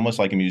curate almost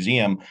like a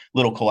museum,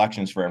 little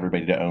collections for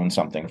everybody to own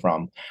something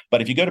from.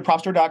 But if you go to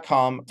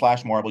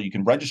propstore.com/Marvel, you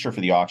can register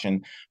for the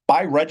auction.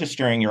 By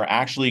registering, you're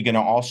actually going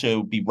to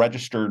also be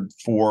registered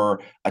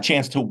for a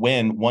chance to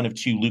win one of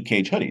 2 Luke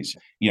Cage hoodies.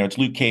 It's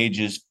Luke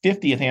Cage's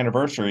 50th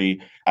anniversary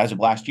as of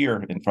last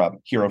year, and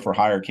Hero for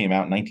Hire came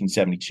out in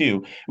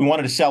 1972. We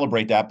wanted to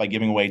celebrate that by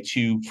giving away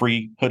 2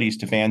 free hoodies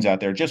to fans out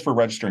there just for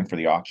registering for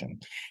the auction.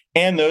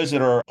 And those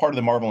that are part of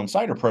the Marvel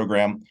Insider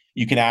program,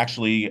 you can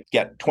actually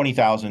get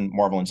 20,000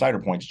 Marvel Insider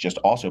points just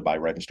also by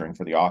registering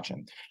for the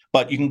auction.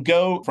 But you can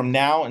go from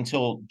now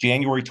until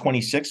January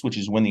 26th, which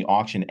is when the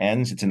auction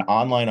ends. It's an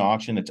online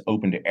auction. It's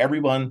open to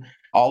everyone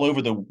all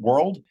over the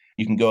world.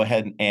 You can go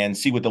ahead and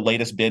see what the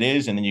latest bid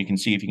is, and then you can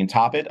see if you can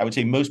top it. I would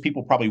say most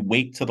people probably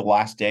wait till the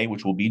last day,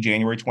 which will be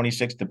January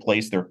 26th, to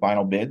place their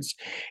final bids.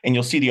 And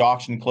you'll see the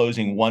auction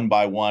closing one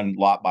by one,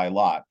 lot by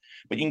lot.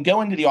 But you can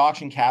go into the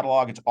auction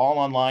catalog. It's all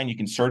online. You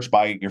can search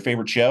by your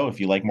favorite show.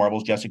 If you like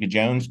Marvel's Jessica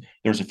Jones,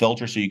 there's a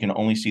filter so you can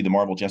only see the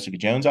Marvel Jessica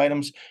Jones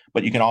items,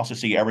 but you can also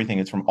see everything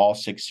that's from all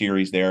 6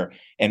 series there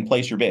and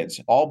place your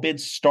bids. All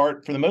bids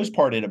start, for the most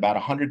part, at about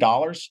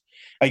 $100.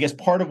 I guess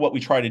part of what we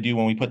try to do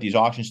when we put these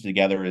auctions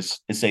together is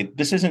say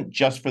this isn't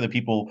just for the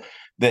people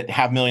that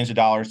have millions of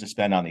dollars to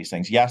spend on these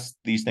things. Yes,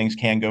 these things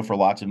can go for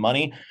lots of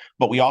money,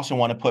 but we also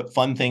want to put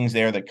fun things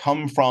there that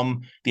come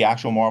from the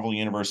actual Marvel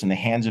Universe in the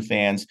hands of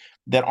fans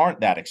that aren't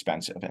that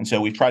expensive. And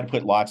so we've tried to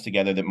put lots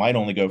together that might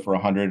only go for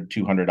 $100,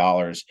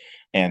 $200,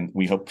 and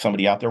we hope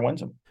somebody out there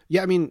wins them.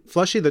 Yeah, I mean,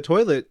 Flushy the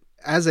Toilet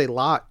as a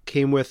lot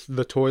came with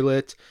the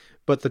toilet,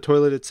 but the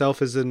toilet itself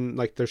is in,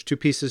 there's 2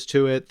 pieces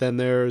to it. Then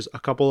there's a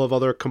couple of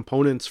other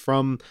components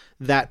from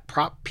that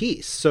prop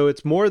piece. So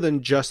it's more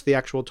than just the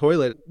actual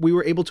toilet. We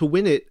were able to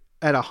win it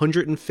at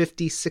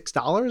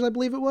 $156, I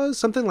believe it was,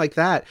 something like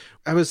that.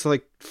 I was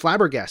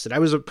flabbergasted. I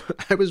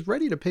was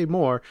ready to pay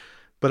more,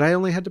 but I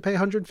only had to pay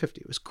 $150.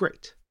 It was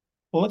great.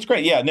 Well, that's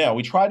great. Yeah, no,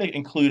 we try to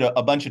include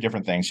a bunch of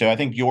different things. So I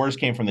think yours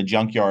came from the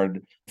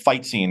junkyard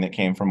fight scene that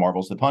came from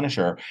Marvel's The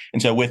Punisher.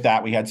 And so with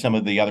that, we had some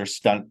of the other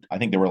stunt, I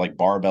think there were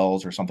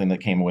barbells or something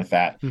that came with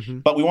that.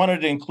 Mm-hmm. But we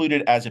wanted to include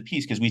it as a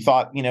piece because we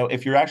thought,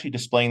 if you're actually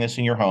displaying this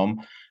in your home,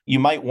 you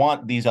might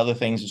want these other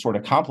things to sort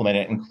of complement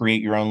it and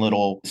create your own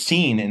little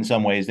scene in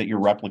some ways that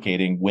you're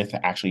replicating with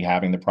actually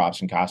having the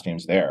props and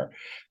costumes there.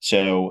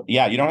 So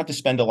yeah, you don't have to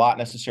spend a lot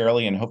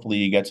necessarily, and hopefully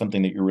you get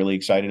something that you're really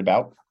excited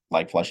about,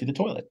 like Flushy the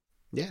Toilet.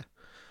 Yeah.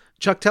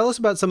 Chuck, tell us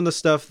about some of the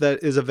stuff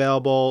that is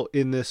available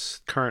in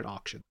this current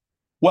auction.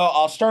 Well,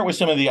 I'll start with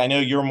some of I know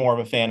you're more of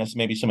a fan of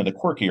maybe some of the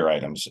quirkier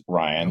items,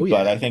 Ryan,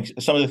 but I think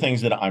some of the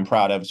things that I'm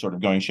proud of, sort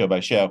of going show by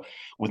show,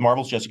 with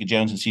Marvel's Jessica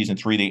Jones in season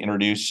 3, they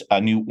introduced a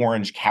new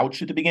orange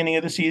couch at the beginning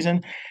of the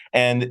season.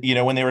 And,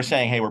 when they were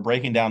saying, hey, we're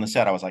breaking down the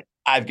set, I was like,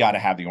 I've got to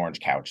have the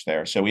orange couch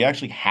there. So we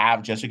actually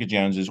have Jessica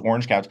Jones's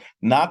orange couch,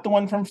 not the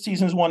one from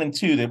seasons 1 and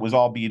 2 that was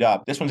all beat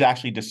up. This one's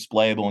actually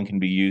displayable and can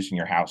be used in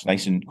your house,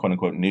 nice and quote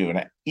unquote new. And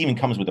it even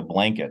comes with a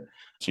blanket,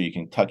 so you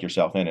can tuck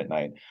yourself in at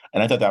night.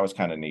 And I thought that was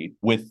kind of neat.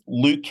 With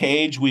Luke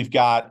Cage, we've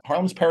got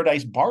Harlem's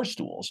Paradise bar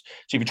stools.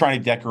 So if you're trying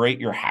to decorate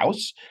your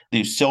house,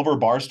 these silver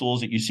bar stools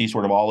that you see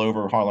sort of all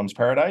over Harlem's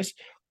Paradise,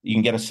 you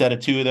can get a set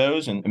of 2 of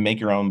those and make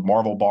your own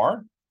Marvel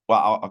bar.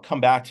 Well, I'll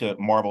come back to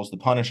Marvel's The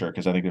Punisher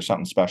because I think there's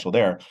something special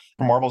there.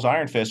 For Marvel's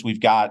Iron Fist, we've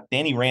got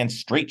Danny Rand's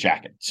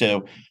straitjacket.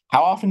 So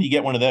how often do you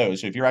get one of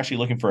those? So if you're actually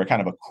looking for a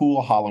kind of a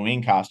cool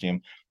Halloween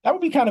costume, that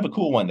would be kind of a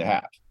cool one to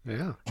have.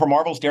 Yeah. For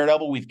Marvel's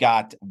Daredevil, we've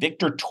got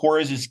Victor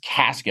Torres's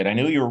casket. I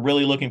know you were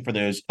really looking for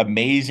those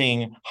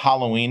amazing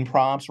Halloween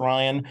props,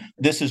 Ryan.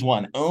 This is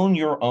one. Own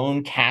your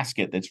own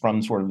casket that's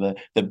from sort of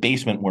the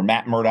basement where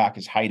Matt Murdock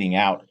is hiding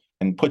out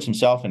and puts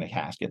himself in a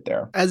casket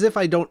there. As if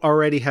I don't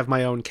already have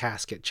my own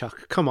casket,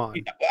 Chuck. Come on.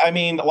 I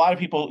mean, a lot of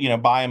people,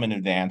 buy them in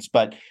advance,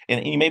 but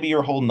and maybe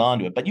you're holding on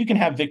to it. But you can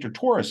have Victor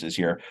Torres's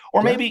here.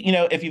 Or maybe,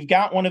 if you've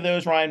got one of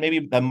those, Ryan,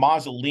 maybe a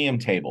mausoleum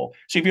table.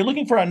 So if you're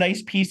looking for a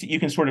nice piece that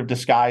you can sort of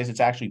disguise, it's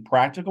actually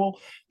practical,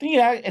 then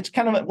it's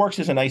kind of, it works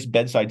as a nice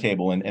bedside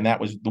table. And that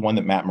was the one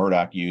that Matt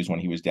Murdock used when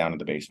he was down in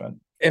the basement.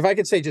 If I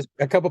could say just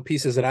a couple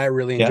pieces that I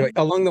really enjoy,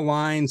 along the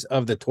lines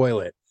of the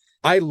toilet.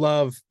 I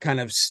love kind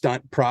of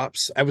stunt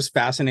props. I was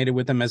fascinated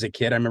with them as a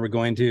kid. I remember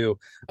going to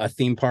a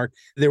theme park.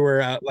 There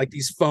were like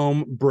these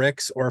foam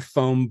bricks or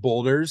foam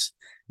boulders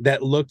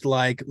that looked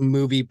like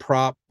movie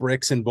prop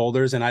bricks and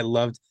boulders. And I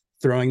loved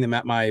throwing them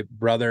at my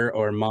brother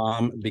or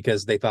mom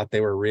because they thought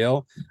they were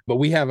real. But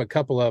we have a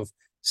couple of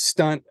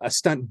a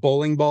stunt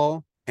bowling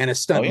ball and a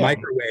stunt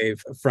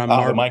microwave from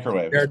the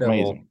microwave.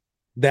 Daredevil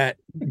that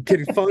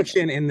could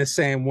function in the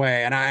same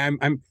way. And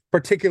I'm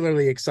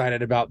particularly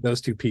excited about those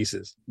two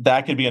pieces.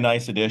 That could be a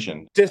nice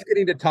addition. Just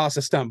getting to toss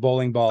a stunt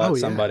bowling ball at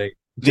somebody.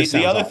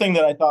 The other thing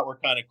that I thought were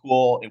kind of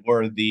cool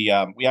were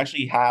we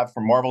actually have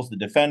from Marvel's The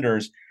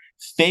Defenders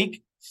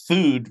fake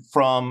food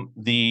from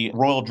the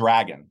Royal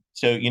Dragon.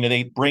 So,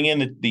 they bring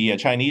in the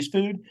Chinese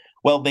food.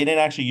 Well, they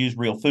didn't actually use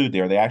real food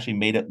there. They actually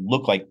made it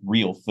look like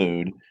real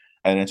food.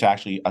 And it's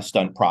actually a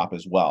stunt prop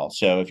as well.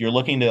 So if you're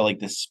looking to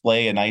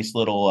display a nice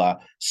little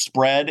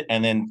spread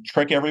and then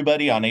trick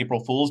everybody on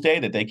April Fool's Day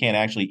that they can't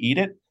actually eat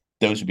it,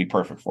 those would be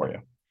perfect for you.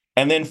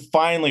 And then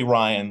finally,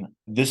 Ryan,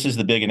 this is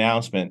the big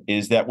announcement,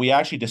 is that we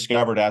actually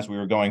discovered as we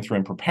were going through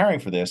and preparing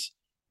for this,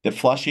 that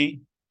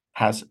Flushy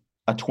has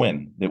a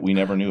twin that we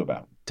never knew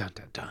about. Dun,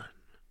 dun, dun.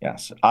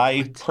 Yes.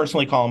 I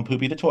personally call him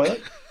Poopy the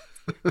Toilet.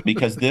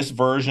 Because this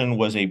version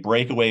was a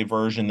breakaway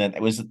version that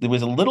it was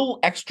a little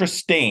extra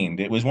stained.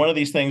 It was one of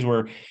these things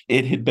where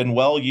it had been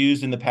well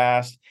used in the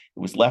past. It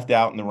was left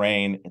out in the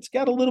rain. It's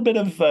got a little bit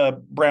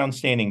of brown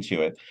staining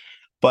to it.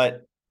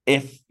 But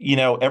if,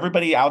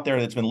 everybody out there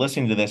that's been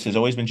listening to this has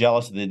always been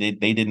jealous that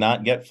they did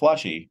not get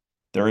Flushy,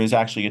 there is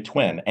actually a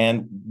twin.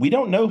 And we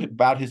don't know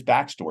about his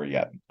backstory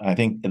yet. I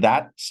think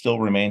that still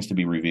remains to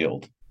be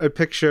revealed. I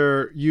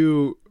picture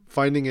you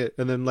finding it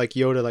and then like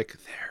Yoda,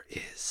 there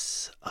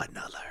is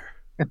another.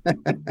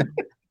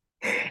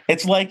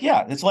 It's like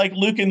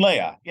Luke and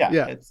Leia.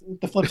 Yeah. It's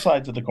the flip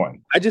sides of the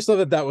coin. I just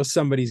love that was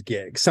somebody's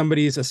gig,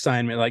 somebody's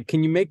assignment.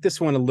 Can you make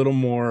this one a little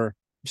more,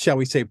 shall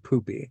we say,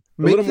 poopy?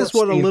 Make this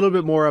one a little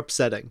bit more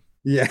upsetting.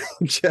 Yeah,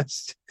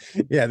 this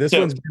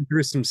one's been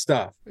through some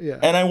stuff. Yeah.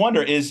 And I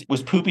wonder,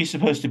 was Poopy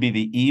supposed to be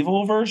the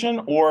evil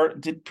version, or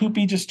did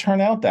Poopy just turn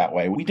out that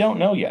way? We don't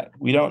know yet.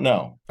 We don't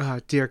know.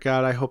 Dear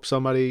God, I hope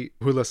somebody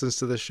who listens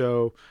to the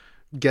show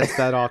gets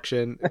that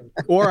auction,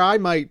 or I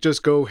might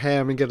just go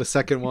ham and get a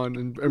second one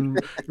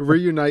and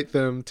reunite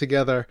them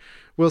together.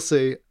 We'll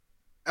see.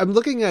 I'm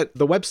looking at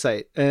the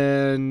website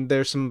and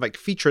there's some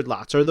featured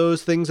lots. Are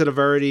those things that have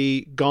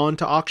already gone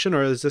to auction,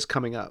 or is this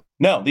coming up?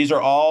 No, these are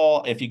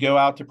all, if you go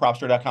out to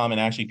propstore.com and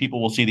actually people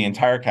will see the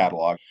entire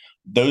catalog,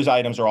 those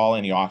items are all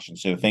in the auction.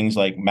 So things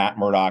like Matt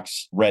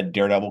Murdock's red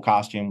Daredevil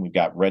costume, we've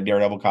got red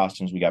Daredevil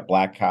costumes, we got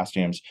black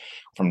costumes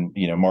from,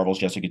 Marvel's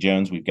Jessica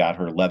Jones, we've got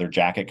her leather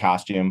jacket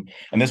costume.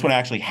 And this one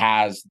actually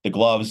has the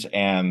gloves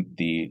and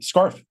the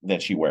scarf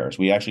that she wears.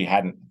 We actually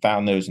hadn't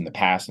found those in the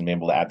past and been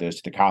able to add those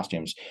to the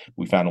costumes.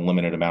 We found a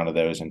limited amount of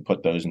those and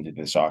put those into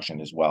this auction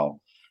as well.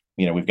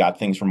 We've got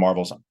things from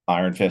Marvel's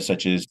Iron Fist,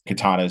 such as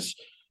katanas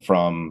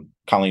from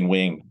Colleen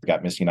Wing. We've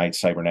got Misty Knight's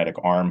cybernetic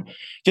arm.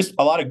 Just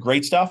a lot of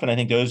great stuff. And I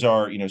think those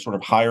are, sort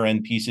of higher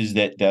end pieces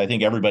that I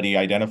think everybody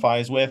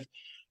identifies with.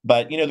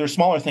 But, there's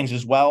smaller things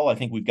as well. I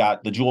think we've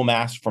got the jewel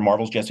mask from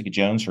Marvel's Jessica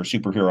Jones, her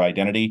superhero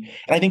identity.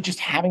 And I think just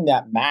having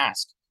that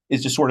mask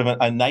is just sort of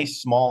a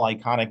nice, small,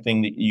 iconic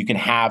thing that you can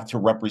have to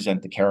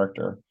represent the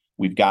character.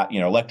 We've got,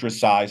 Elektra's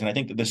size. And I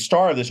think that the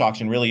star of this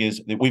auction really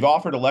is that we've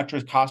offered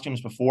Elektra's costumes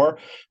before,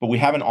 but we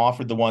haven't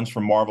offered the ones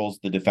from Marvel's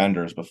The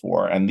Defenders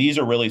before. And these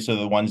are really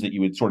the ones that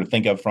you would sort of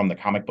think of from the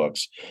comic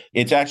books.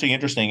 It's actually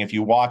interesting. If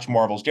you watch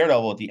Marvel's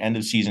Daredevil at the end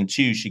of season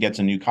 2, she gets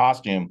a new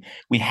costume.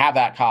 We have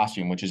that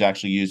costume, which is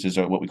actually used as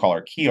what we call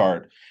our key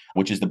art,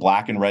 which is the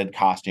black and red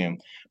costume.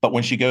 But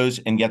when she goes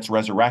and gets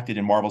resurrected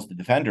in Marvel's The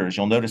Defenders,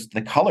 you'll notice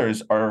the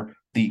colors are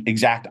the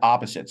exact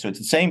opposite. So it's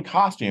the same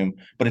costume,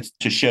 but it's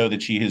to show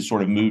that she has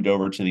sort of moved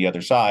over to the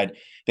other side.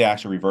 They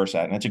actually reverse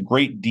that. And it's a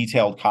great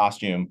detailed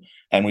costume.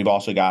 And we've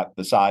also got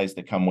the size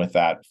that come with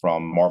that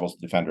from Marvel's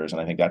Defenders.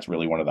 And I think that's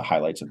really one of the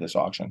highlights of this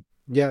auction.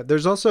 Yeah,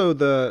 there's also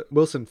the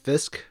Wilson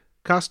Fisk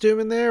costume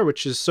in there,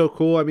 which is so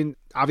cool. I mean,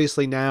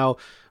 obviously now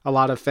a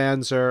lot of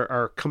fans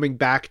are coming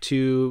back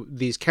to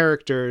these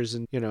characters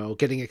and,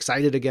 getting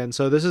excited again.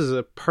 So this is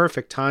a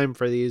perfect time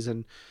for these.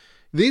 And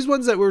these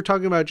ones that we're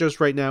talking about just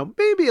right now,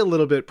 maybe a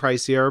little bit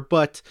pricier,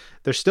 but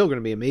they're still going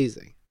to be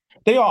amazing.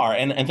 They are.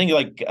 And think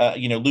like,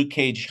 Luke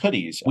Cage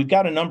hoodies. We've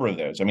got a number of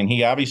those. I mean,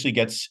 he obviously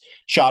gets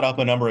shot up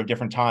a number of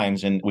different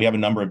times, and we have a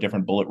number of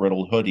different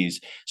bullet-riddled hoodies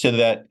so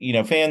that,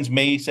 fans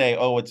may say,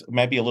 oh, it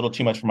might be a little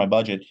too much for my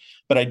budget.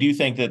 But I do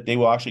think that they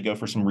will actually go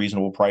for some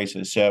reasonable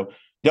prices. So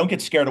don't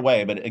get scared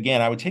away. But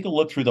again, I would take a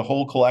look through the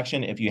whole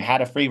collection. If you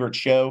had a favorite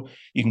show,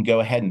 you can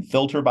go ahead and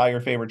filter by your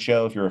favorite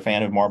show. If you're a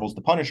fan of Marvel's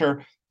The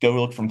Punisher, go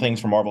look from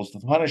things from Marvel's The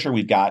Punisher.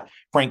 We've got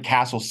Frank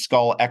Castle's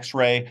Skull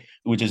X-Ray,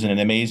 which is an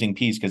amazing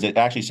piece because it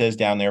actually says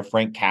down there,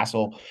 Frank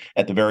Castle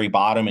at the very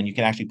bottom, and you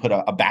can actually put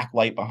a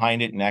backlight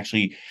behind it and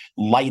actually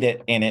light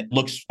it, and it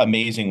looks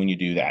amazing when you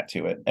do that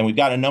to it. And we've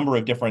got a number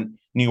of different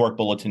New York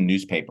Bulletin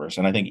newspapers.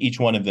 And I think each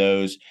one of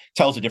those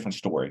tells a different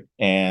story.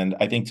 And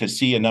I think to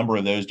see a number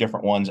of those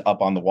different ones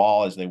up on the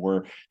wall as they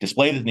were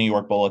displayed at the New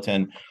York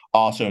Bulletin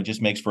also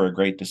just makes for a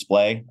great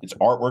display. It's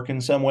artwork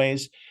in some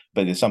ways,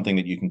 but it's something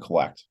that you can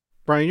collect.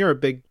 Brian, you're a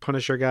big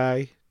Punisher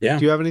guy. Yeah.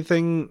 Do you have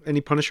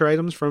any Punisher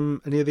items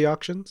from any of the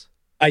auctions?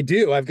 I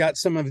do. I've got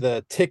some of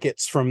the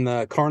tickets from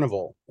the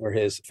carnival where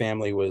his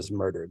family was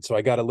murdered. So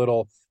I got a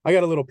little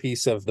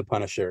piece of the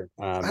Punisher.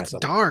 That's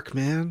myself. Dark,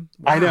 man.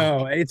 Wow. I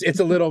know it's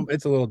a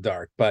little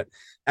dark, but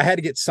I had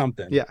to get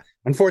something. Yeah.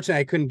 Unfortunately,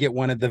 I couldn't get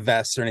one of the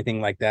vests or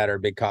anything like that or a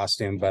big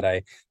costume, but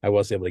I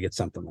was able to get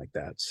something like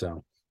that.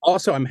 So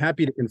also, I'm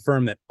happy to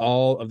confirm that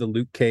all of the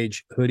Luke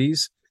Cage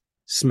hoodies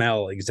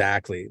smell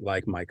exactly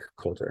like Mike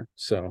Coulter.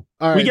 So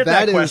we get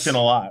that question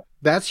a lot.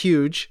 That's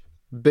huge.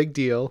 Big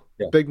deal.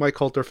 Yeah. Big Mike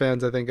Coulter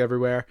fans, I think,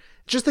 everywhere.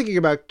 Just thinking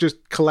about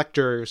just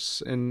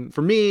collectors. And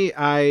for me,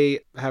 I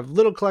have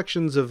little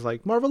collections of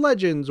like Marvel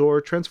Legends or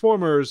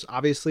Transformers,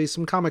 obviously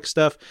some comic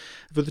stuff.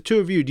 For the two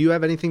of you, do you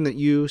have anything that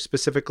you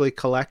specifically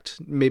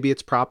collect? Maybe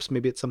it's props,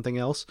 maybe it's something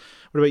else.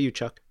 What about you,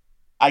 Chuck?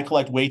 I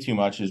collect way too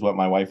much is what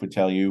my wife would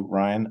tell you,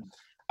 Ryan.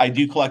 I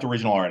do collect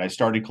original art. I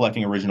started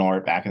collecting original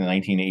art back in the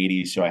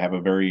 1980s, so I have a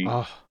very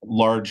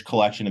large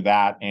collection of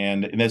that.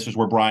 And this is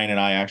where Brian and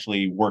I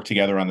actually work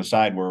together on the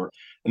side, where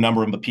a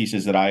number of the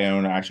pieces that I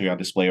own are actually on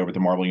display over at the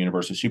Marvel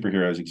Universe of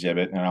Superheroes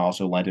exhibit. And I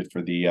also lent it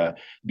for the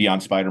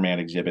Beyond Spider-Man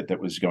exhibit that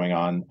was going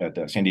on at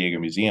the San Diego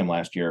Museum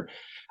last year.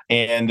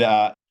 And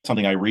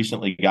something I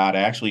recently got, I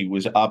actually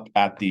was up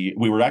at we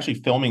were actually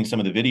filming some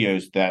of the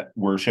videos that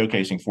we're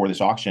showcasing for this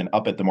auction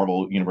up at the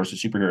Marvel Universe of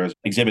Superheroes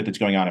exhibit that's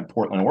going on in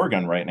Portland,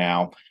 Oregon right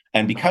now.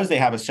 And because they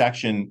have a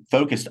section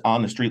focused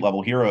on the street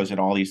level heroes and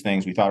all these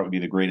things, we thought it would be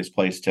the greatest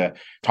place to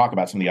talk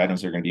about some of the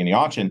items that are going to be in the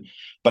auction.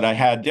 But I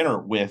had dinner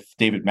with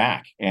David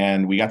Mack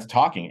and we got to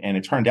talking, and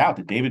it turned out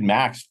that David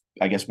Mack's,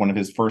 I guess one of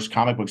his first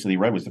comic books that he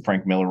read was the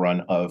Frank Miller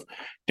run of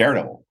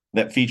Daredevil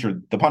that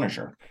featured the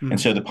Punisher. Mm-hmm.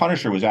 And so the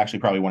Punisher was actually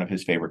probably one of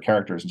his favorite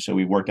characters. And so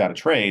we worked out a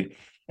trade,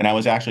 and I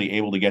was actually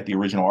able to get the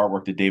original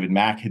artwork that David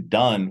Mack had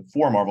done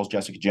for Marvel's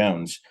Jessica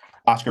Jones.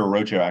 Oscar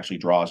Orocho actually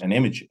draws an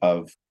image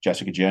of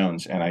Jessica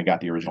Jones, and I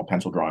got the original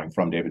pencil drawing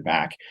from David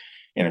Mack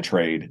in a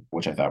trade,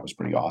 which I thought was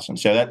pretty awesome.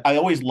 So that I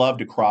always love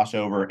to cross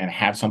over and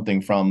have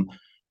something from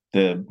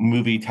the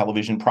movie,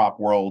 television, prop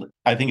world.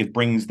 I think it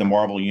brings the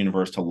Marvel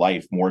universe to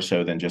life more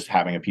so than just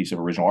having a piece of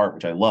original art,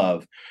 which I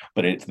love,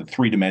 but it's the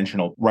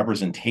three-dimensional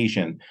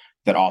representation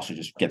that also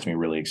just gets me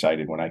really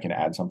excited when I can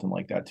add something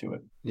like that to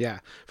it. Yeah.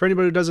 For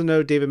anybody who doesn't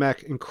know, David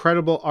Mack,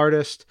 incredible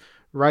artist,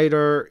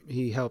 writer.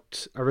 He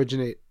helped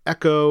originate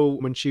Echo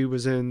when she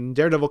was in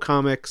Daredevil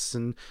comics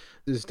and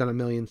has done a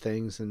million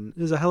things and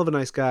is a hell of a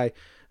nice guy.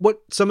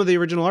 What some of the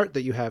original art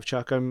that you have,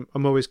 Chuck? I'm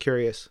always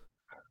curious.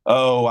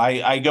 Oh,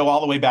 I go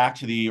all the way back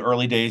to the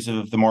early days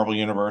of the Marvel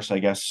Universe, I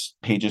guess,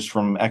 pages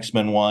from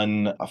X-Men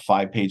 1, a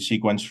 5-page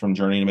sequence from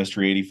Journey to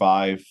Mystery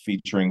 85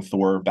 featuring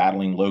Thor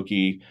battling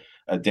Loki,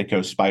 a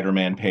Ditko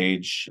Spider-Man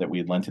page that we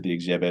had lent to the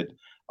exhibit.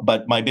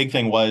 But my big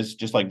thing was,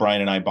 just like Brian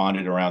and I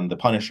bonded around the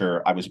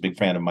Punisher, I was a big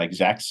fan of Mike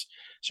Zeck's.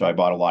 So I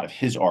bought a lot of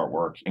his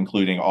artwork,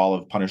 including all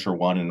of Punisher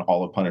 1 and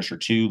all of Punisher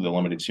 2, the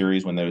limited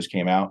series when those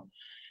came out.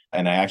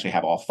 And I actually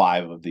have all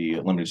 5 of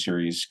the limited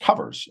series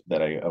covers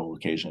that I will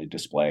occasionally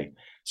display.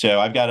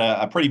 So I've got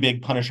a pretty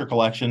big Punisher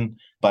collection,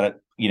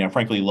 but,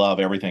 frankly, love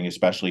everything,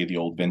 especially the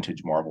old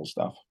vintage Marvel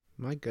stuff.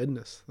 My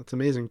goodness. That's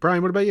amazing.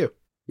 Brian, what about you?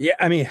 Yeah,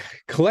 I mean,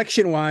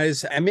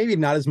 collection-wise, I'm maybe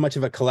not as much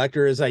of a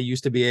collector as I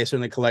used to be. I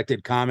certainly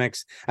collected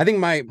comics. I think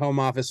my home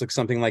office looks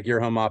something like your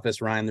home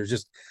office, Ryan. There's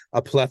just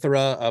a plethora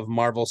of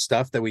Marvel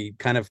stuff that we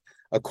kind of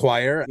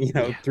acquire,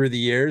 through the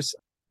years.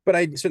 But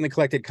I certainly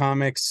collected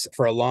comics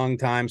for a long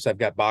time, so I've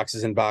got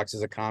boxes and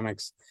boxes of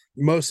comics.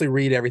 Mostly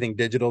read everything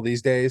digital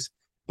these days,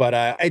 but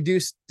I do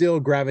still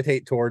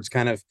gravitate towards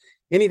kind of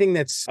anything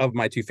that's of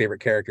my 2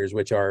 favorite characters,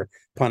 which are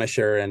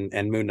Punisher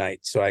and Moon Knight.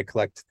 So I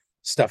collect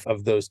stuff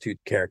of those 2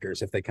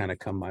 characters if they kind of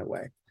come my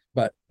way.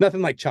 But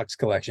nothing like Chuck's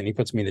collection. He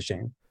puts me to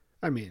shame.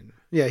 I mean,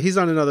 yeah, he's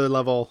on another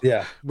level,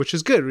 yeah, which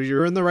is good.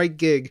 You're in the right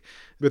gig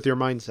with your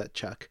mindset,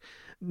 Chuck.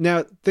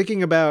 Now,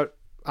 thinking about,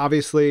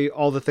 obviously,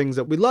 all the things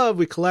that we love,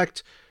 we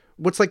collect,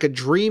 what's like a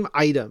dream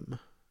item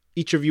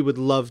each of you would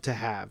love to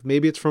have?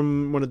 Maybe it's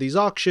from one of these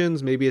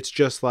auctions. Maybe it's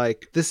just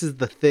like, this is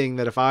the thing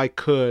that if I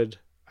could,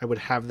 I would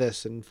have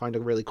this and find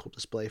a really cool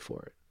display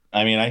for it.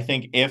 I mean, I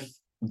think if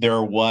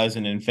there was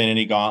an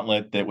Infinity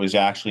Gauntlet that was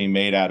actually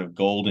made out of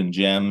gold and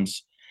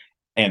gems,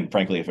 and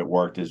frankly, if it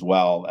worked as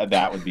well,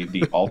 that would be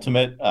the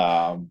ultimate.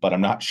 But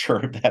I'm not sure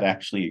if that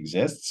actually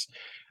exists.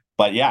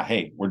 But yeah,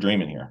 hey, we're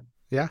dreaming here.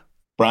 Yeah.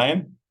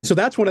 Brian? So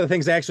that's one of the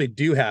things I actually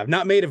do have,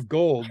 not made of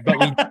gold,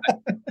 but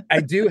I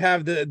do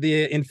have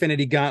the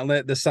Infinity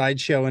Gauntlet, the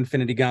Sideshow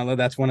Infinity Gauntlet.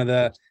 That's one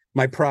of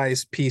my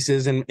prize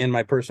pieces in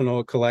my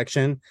personal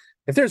collection.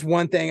 If there's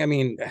one thing, I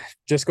mean,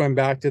 just going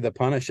back to the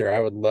Punisher,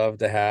 I would love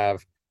to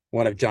have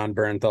one of John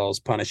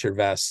Bernthal's Punisher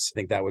vests. I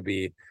think that would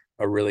be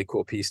a really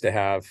cool piece to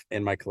have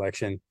in my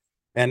collection.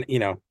 And,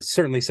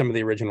 certainly some of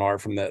the original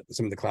art from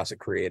some of the classic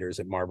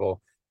creators at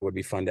Marvel would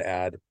be fun to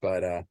add.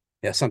 But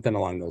Yeah, something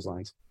along those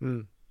lines.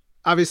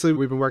 Obviously,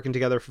 we've been working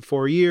together for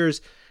 4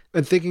 years.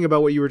 And thinking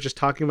about what you were just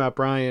talking about,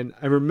 Brian,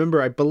 I remember,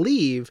 I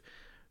believe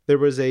there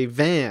was a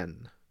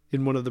van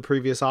in one of the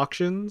previous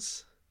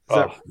auctions. Is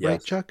that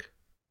right, Chuck?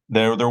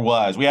 There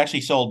was. We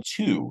actually sold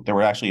two. There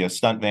were actually a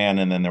stunt van,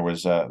 and then there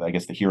was, I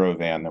guess, the hero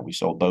van that we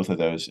sold both of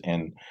those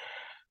in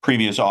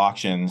previous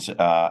auctions.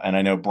 And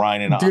I know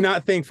Brian and do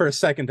not think for a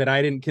second that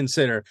I didn't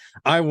consider.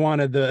 I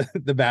wanted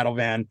the battle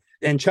van,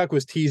 and Chuck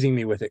was teasing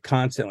me with it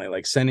constantly,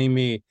 like sending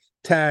me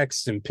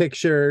texts and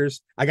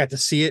pictures. I got to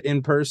see it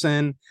in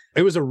person.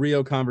 It was a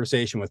real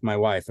conversation with my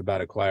wife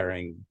about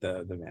acquiring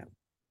the van.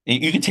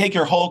 You could take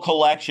your whole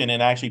collection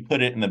and actually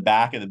put it in the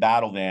back of the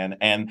battle van,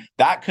 and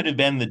that could have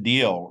been the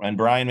deal. And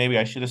Brian, maybe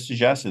I should have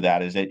suggested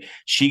that, is that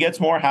she gets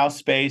more house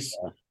space.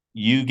 Yeah.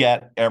 You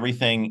get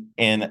everything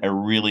in a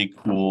really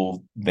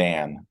cool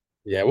van.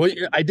 Yeah, well,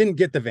 I didn't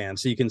get the van,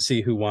 so you can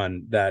see who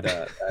won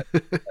that.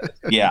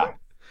 Yeah.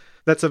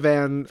 That's a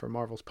van for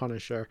Marvel's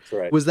Punisher. That's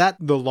right. Was that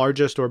the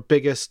largest or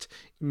biggest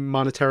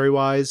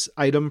monetary-wise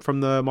item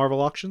from the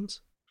Marvel auctions?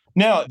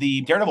 No,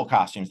 the Daredevil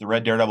costumes, the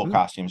red Daredevil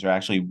costumes are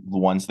actually the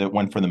ones that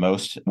went for the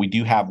most. We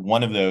do have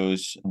one of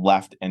those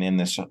left and in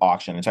this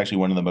auction. It's actually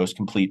one of the most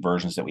complete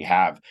versions that we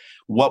have.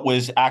 What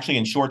was actually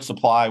in short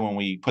supply when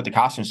we put the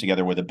costumes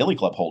together were the Billy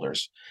Club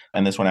holders.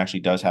 And this one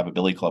actually does have a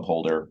Billy Club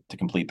holder to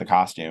complete the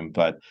costume.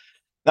 But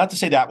not to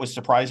say that was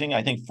surprising.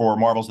 I think for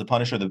Marvel's The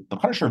Punisher, the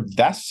Punisher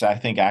vests, I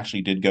think,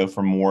 actually did go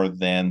for more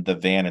than the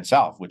van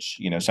itself, which,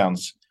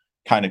 sounds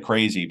kind of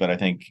crazy, but I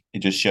think it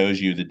just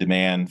shows you the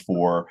demand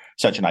for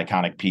such an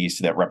iconic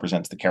piece that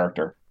represents the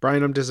character.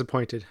 Brian, I'm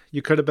disappointed.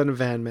 You could have been a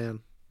van man.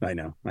 I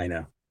know.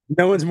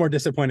 No one's more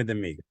disappointed than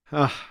me.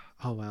 Oh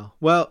well.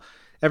 Well,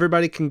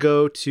 everybody can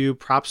go to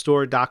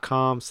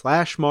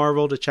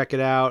propstore.com/Marvel to check it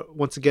out.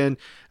 Once again,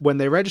 when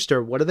they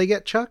register, what do they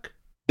get, Chuck?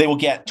 They will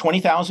get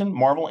 20,000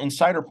 Marvel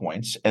Insider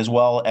points, as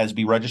well as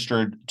be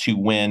registered to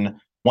win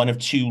one of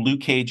 2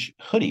 Luke Cage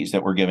hoodies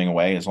that we're giving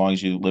away, as long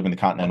as you live in the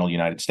continental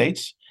United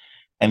States.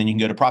 And then you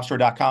can go to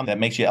propstore.com. That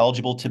makes you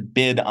eligible to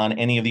bid on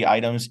any of the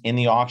items in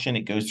the auction.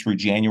 It goes through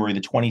January the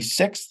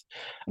 26th.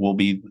 We'll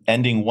be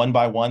ending one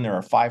by one. There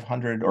are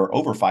 500 or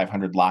over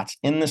 500 lots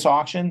in this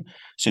auction.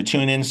 So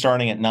tune in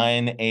starting at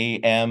 9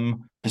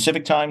 a.m.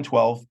 Pacific time,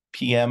 12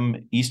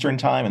 p.m. Eastern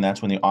time. And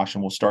that's when the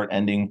auction will start,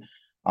 ending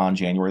on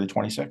January the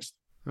 26th.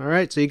 All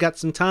right, so you got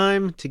some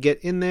time to get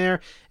in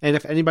there. And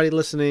if anybody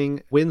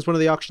listening wins one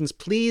of the auctions,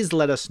 please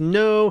let us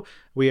know.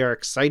 We are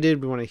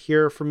excited. We want to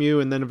hear from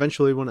you. And then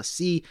eventually we want to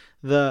see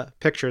the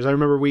pictures. I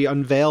remember we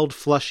unveiled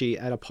Flushy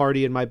at a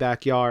party in my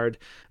backyard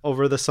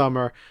over the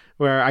summer,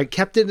 where I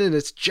kept it in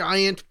its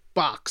giant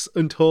box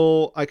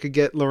until I could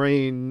get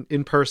Lorraine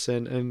in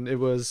person. And it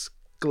was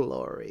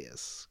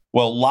glorious.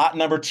 Well, lot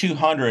number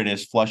 200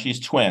 is Flushy's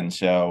twin.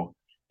 So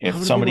if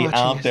somebody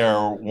out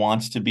there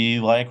wants to be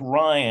like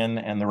Ryan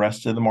and the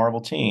rest of the Marvel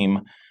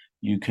team,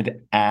 you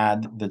could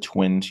add the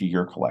twin to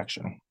your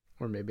collection.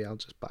 Or maybe I'll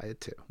just buy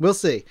it too. We'll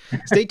see.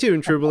 Stay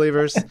tuned, True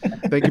Believers.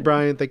 Thank you,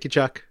 Brian. Thank you,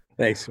 Chuck.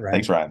 Thanks, Ryan.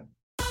 Thanks, Ryan.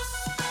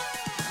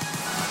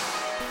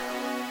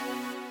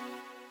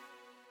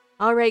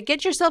 All right,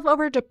 get yourself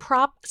over to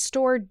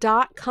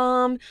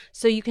propstore.com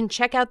so you can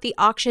check out the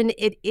auction.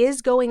 It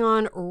is going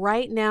on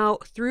right now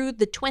through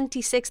the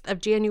 26th of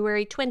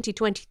January,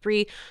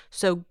 2023.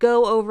 So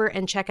go over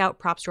and check out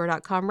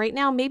propstore.com right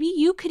now. Maybe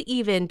you could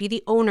even be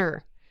the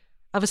owner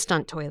of a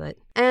stunt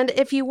toilet. And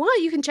if you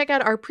want, you can check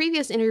out our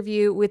previous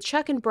interview with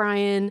Chuck and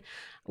Brian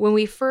when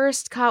we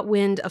first caught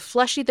wind of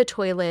Flushy the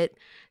Toilet,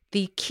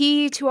 the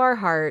key to our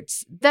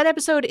hearts. That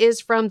episode is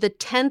from the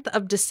 10th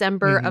of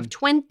December of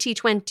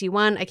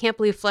 2021. I can't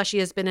believe Flushy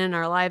has been in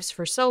our lives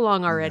for so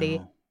long already.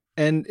 No.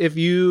 And if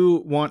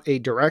you want a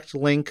direct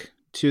link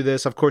to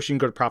this, of course, you can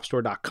go to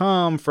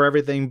propstore.com for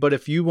everything. But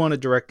if you want a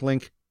direct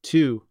link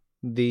to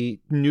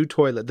the new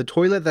toilet, the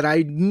toilet that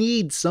I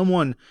need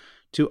someone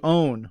to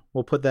own,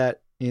 we'll put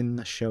that in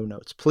the show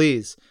notes.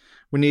 Please.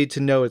 We need to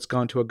know it's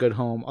gone to a good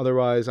home.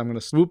 Otherwise, I'm going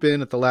to swoop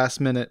in at the last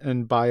minute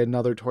and buy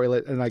another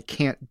toilet, and I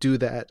can't do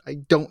that. I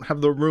don't have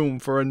the room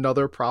for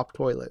another prop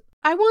toilet.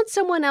 I want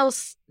someone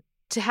else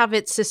to have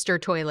its sister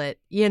toilet,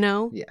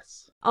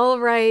 Yes. All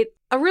right.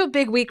 A real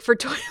big week for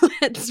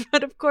toilets.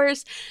 But of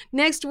course,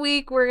 next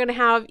week, we're going to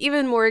have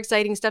even more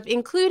exciting stuff,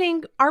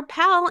 including our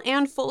pal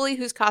Anne Foley,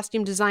 who's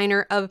costume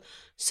designer of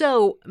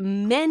so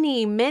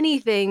many, many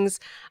things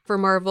for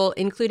Marvel,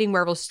 including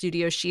Marvel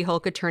Studios'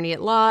 She-Hulk Attorney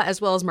at Law, as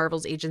well as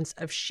Marvel's Agents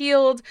of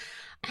S.H.I.E.L.D.,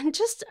 and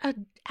just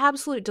an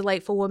absolute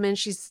delightful woman.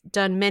 She's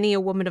done many a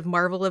Woman of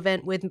Marvel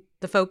event with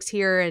the folks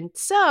here. And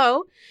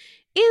so,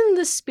 in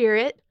the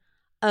spirit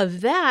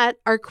of that,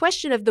 our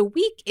question of the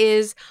week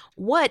is,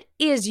 what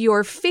is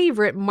your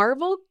favorite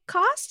Marvel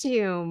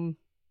costume?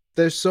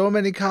 There's so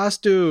many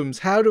costumes.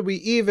 How do we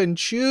even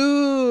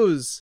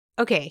choose?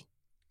 Okay,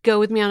 go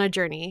with me on a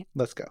journey.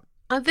 Let's go.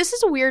 This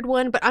is a weird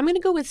one, but I'm going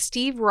to go with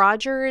Steve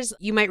Rogers.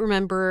 You might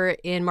remember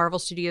in Marvel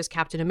Studios'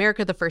 Captain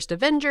America, the First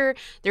Avenger,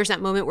 there's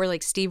that moment where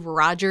Steve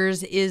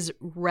Rogers is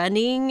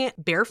running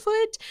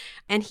barefoot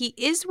and he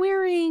is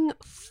wearing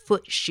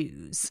foot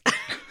shoes.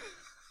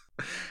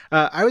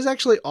 I was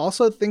actually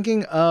also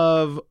thinking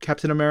of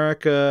Captain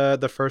America,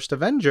 the First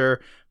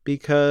Avenger,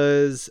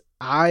 because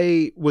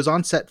I was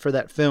on set for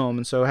that film.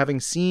 And so having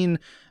seen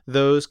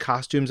those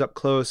costumes up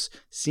close,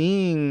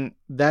 seeing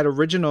that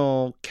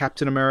original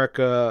Captain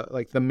America,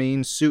 like the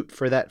main suit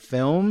for that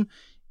film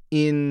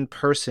in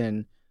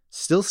person,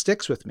 still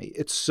sticks with me.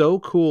 It's so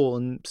cool.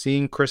 And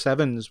seeing Chris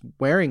Evans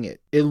wearing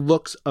it, it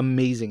looks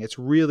amazing. It's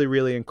really,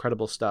 really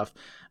incredible stuff.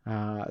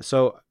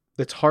 So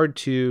it's hard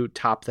to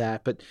top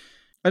that.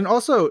 And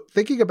also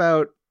thinking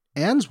about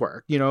Anne's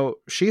work,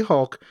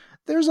 She-Hulk,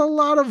 there's a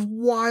lot of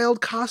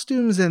wild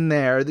costumes in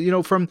there,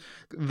 from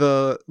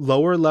the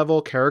lower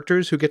level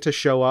characters who get to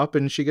show up,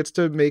 and she gets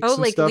to make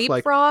some like stuff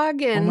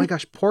Leapfrog oh my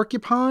gosh,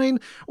 Porcupine,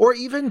 or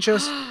even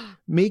just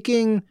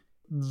making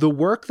the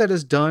work that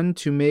is done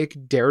to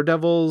make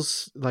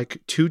Daredevil's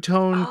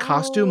two-tone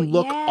costume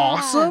look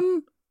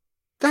awesome.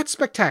 That's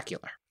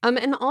spectacular.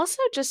 And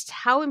also just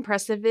how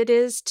impressive it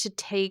is to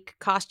take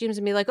costumes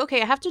and be like,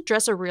 okay, I have to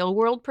dress a real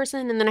world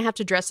person and then I have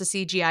to dress a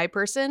CGI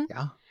person.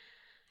 Yeah.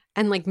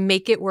 And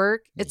make it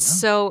work. It's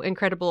so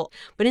incredible.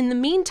 But in the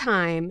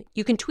meantime,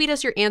 you can tweet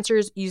us your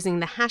answers using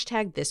the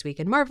hashtag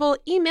 #ThisWeekInMarvel.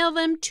 Email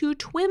them to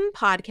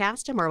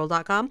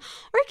twimpodcast@marvel.com.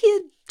 Or you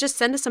can just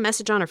send us a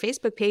message on our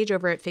Facebook page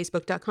over at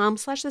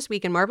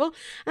facebook.com/thisweekinmarvel.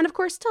 And of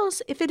course, tell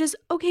us if it is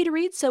okay to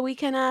read so we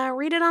can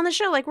read it on the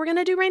show like we're going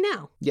to do right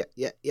now. Yeah.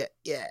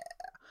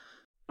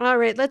 All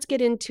right, let's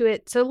get into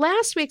it. So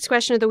last week's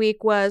question of the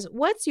week was,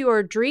 what's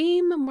your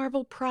dream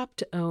Marvel prop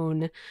to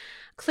own?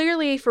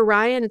 Clearly for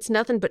Ryan, it's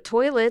nothing but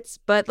toilets,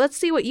 but let's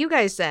see what you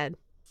guys said.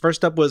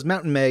 First up was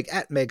Mountain Meg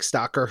at Meg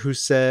Stalker, who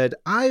said,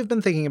 I've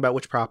been thinking about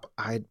which prop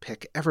I'd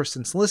pick ever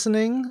since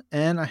listening,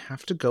 and I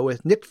have to go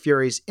with Nick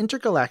Fury's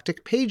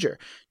intergalactic pager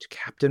to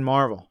Captain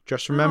Marvel.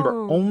 Just remember,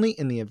 only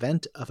in the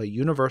event of a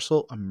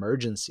universal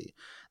emergency.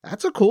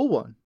 That's a cool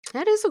one.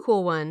 That is a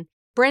cool one.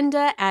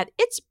 Brenda at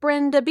It's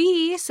Brenda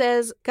B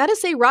says, gotta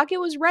say Rocket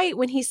was right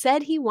when he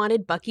said he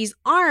wanted Bucky's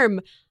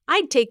arm.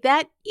 I'd take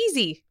that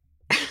easy.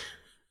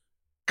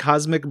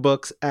 Cosmic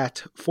Books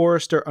at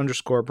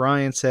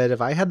Forrester_Brian said,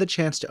 if I had the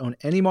chance to own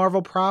any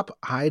Marvel prop,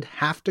 I'd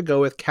have to go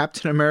with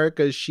Captain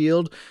America's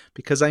shield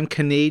because I'm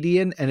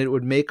Canadian and it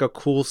would make a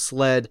cool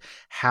sled.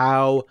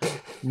 How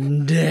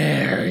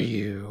dare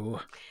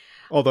you?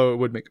 Although it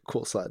would make a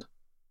cool sled.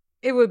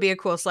 It would be a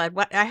cool sled.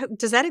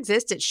 Does that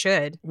exist? It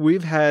should.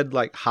 We've had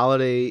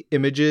holiday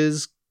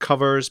images,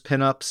 covers,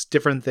 pinups,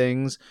 different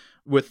things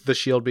with the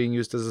shield being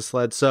used as a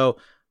sled. So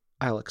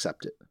I'll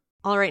accept it.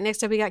 All right,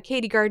 next up we got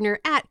Katie Gardner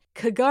at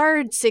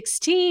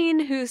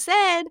Kagard16, who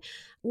said,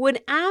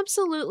 would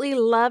absolutely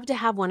love to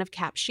have one of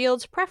Cap's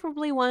shields,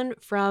 preferably one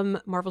from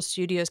Marvel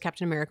Studios'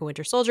 Captain America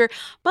Winter Soldier,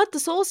 but the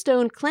Soul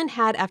Stone Clint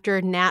had after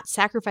Nat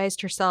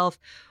sacrificed herself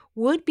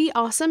would be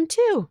awesome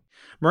too.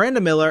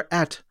 Miranda Miller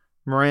at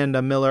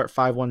Miranda Miller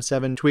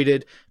 517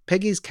 tweeted,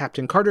 Peggy's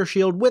Captain Carter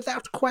shield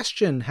without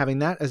question. Having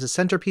that as a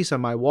centerpiece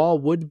on my wall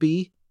would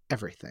be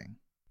everything.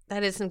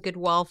 That is some good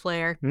wall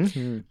flair.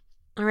 Mm-hmm.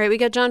 All right, we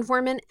got John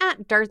Foreman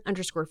at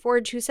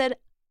Darth_Forge, who said,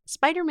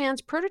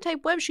 Spider-Man's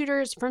prototype web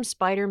shooters from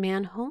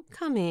Spider-Man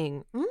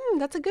Homecoming.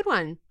 That's a good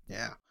one.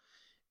 Yeah.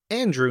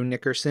 Andrew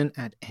Nickerson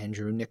at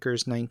Andrew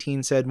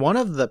Nickers19 said, one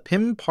of the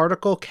Pym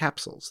particle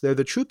capsules. They're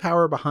the true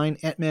power behind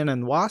Ant-Man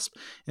and Wasp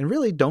and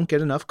really don't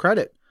get enough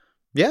credit.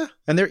 Yeah,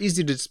 and they're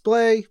easy to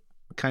display,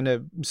 kind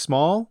of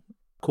small,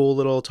 cool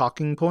little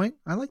talking point.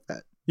 I like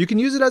that. You can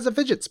use it as a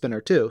fidget spinner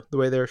too, the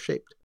way they're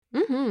shaped.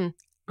 Mm-hmm.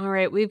 All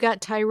right, we've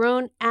got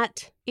Tyrone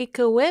at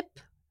Ikawip,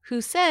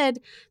 who said,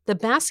 the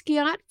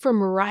Basquiat from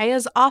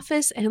Mariah's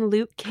Office and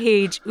Luke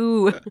Cage.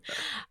 Ooh,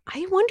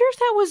 I wonder if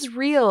that was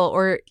real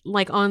or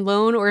on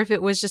loan or if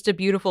it was just a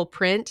beautiful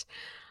print.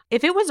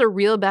 If it was a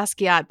real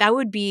Basquiat,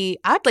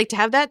 I'd like to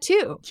have that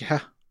too. Yeah,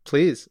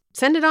 please.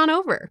 Send it on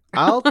over.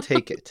 I'll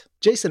take it.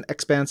 Jason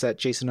Expanse at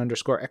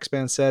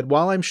Jason_Expanse said,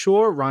 while I'm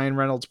sure Ryan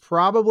Reynolds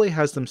probably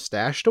has them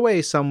stashed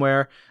away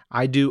somewhere,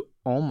 I do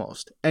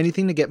almost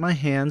anything to get my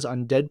hands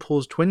on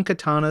Deadpool's twin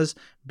katanas,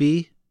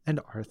 Bee and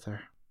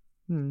Arthur.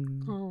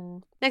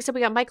 Oh. Next up,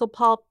 we got Michael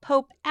Paul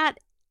Pope at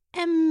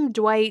M.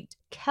 Dwight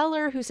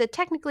Keller, who said,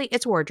 technically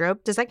it's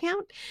wardrobe. Does that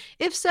count?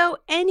 If so,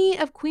 any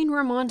of Queen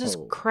Ramonda's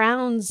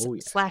crowns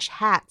 /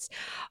 hats.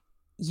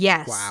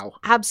 Yes. Wow.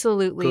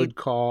 Absolutely. Good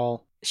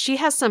call. She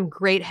has some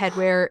great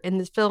headwear in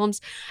the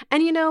films.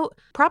 And,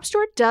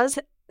 Propstore does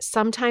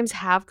sometimes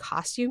have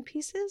costume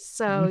pieces.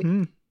 So,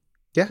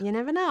 yeah, you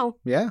never know.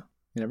 Yeah,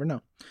 you never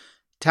know.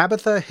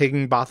 Tabitha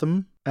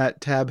Higginbotham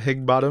at Tab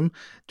Higginbottom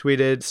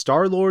tweeted,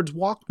 Star-Lord's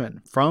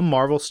Walkman from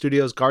Marvel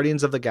Studios'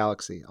 Guardians of the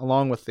Galaxy,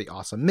 along with the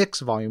Awesome Mix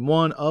Volume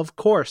 1, of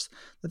course.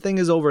 The thing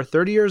is over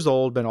 30 years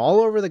old, been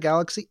all over the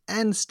galaxy,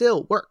 and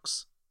still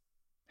works.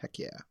 Heck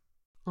yeah.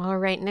 All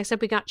right, next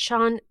up we got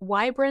Sean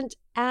Wybrant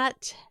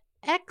at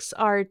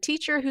XR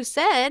Teacher, who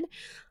said,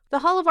 The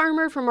Hall of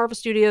Armor from Marvel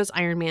Studios'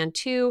 Iron Man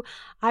 2.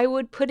 I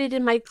would put it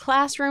in my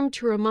classroom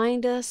to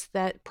remind us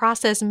that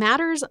process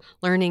matters,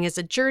 learning is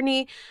a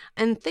journey,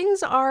 and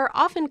things are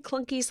often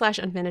clunky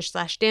 / unfinished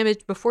 /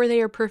 damaged before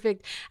they are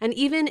perfect. And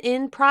even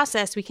in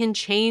process, we can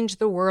change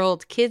the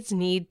world. Kids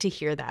need to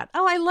hear that.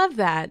 Oh, I love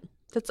that.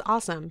 That's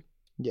awesome.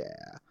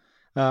 Yeah.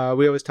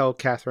 We always tell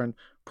Catherine,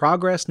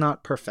 progress,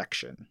 not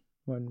perfection,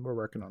 when we're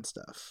working on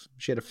stuff.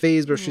 She had a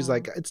phase where she's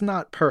like, it's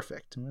not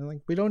perfect. And we're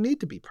like, we don't need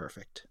to be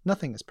perfect.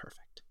 Nothing is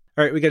perfect.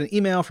 All right, we got an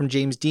email from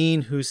James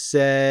Dean who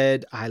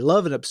said, I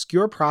love an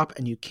obscure prop,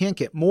 and you can't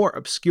get more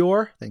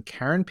obscure than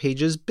Karen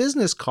Page's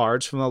business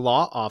cards from the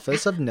law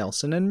office of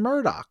Nelson and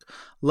Murdoch.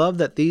 Love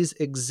that these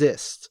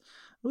exist.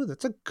 Ooh,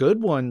 that's a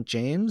good one,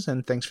 James,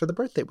 and thanks for the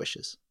birthday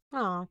wishes.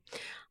 Oh,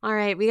 all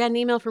right. We got an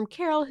email from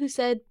Carol who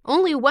said,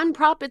 only one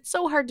prop. It's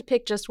so hard to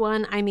pick just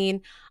one. I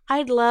mean,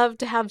 I'd love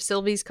to have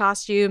Sylvie's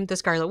costume, the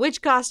Scarlet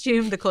Witch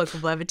costume, the Cloak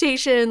of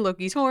Levitation,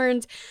 Loki's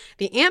horns,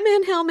 the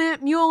Ant-Man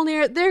helmet,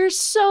 Mjolnir. There's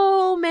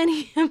so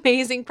many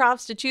amazing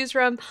props to choose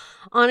from.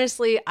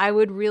 Honestly, I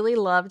would really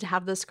love to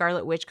have the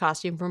Scarlet Witch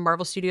costume from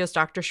Marvel Studios'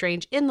 Doctor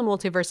Strange in the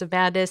Multiverse of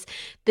Madness.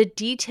 The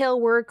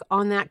detail work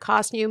on that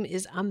costume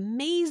is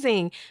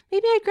amazing.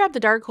 Maybe I'd grab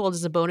the Darkhold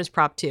as a bonus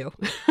prop too.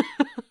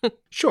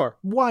 Sure,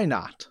 why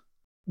not?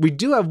 We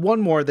do have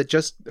one more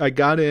that I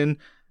got in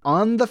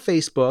on the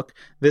Facebook.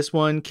 This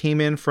one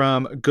came in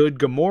from Good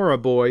Gamora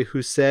Boy,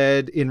 who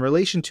said, in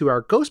relation to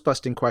our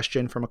ghost-busting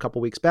question from a couple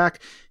weeks back,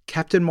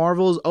 Captain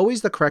Marvel is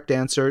always the correct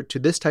answer to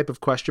this type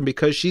of question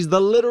because she's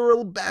the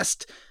literal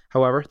best.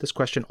 However, this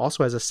question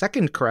also has a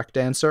second correct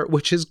answer,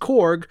 which is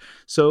Korg,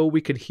 so we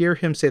could hear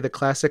him say the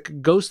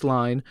classic ghost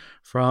line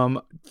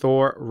from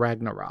Thor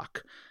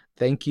Ragnarok.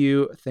 Thank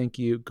you,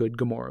 Good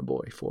Gamora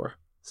Boy, for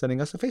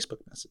sending us a Facebook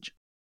message.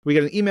 We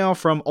got an email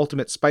from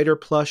Ultimate Spider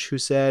Plush who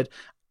said,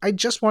 I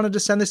just wanted to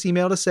send this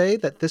email to say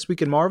that This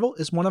Week in Marvel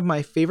is one of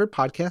my favorite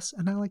podcasts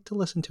and I like to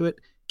listen to it.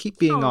 Keep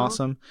being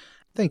awesome.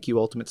 Thank you,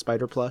 Ultimate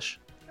Spider Plush.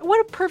 What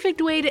a perfect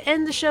way to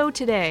end the show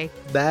today.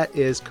 That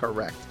is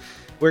correct.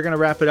 We're going to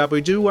wrap it up.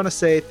 We do want to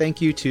say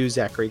thank you to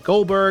Zachary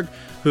Goldberg,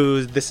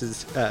 this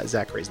is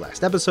Zachary's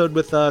last episode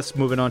with us,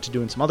 moving on to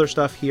doing some other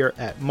stuff here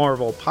at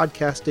Marvel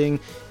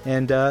Podcasting.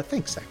 And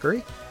thanks,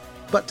 Zachary.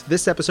 But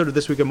this episode of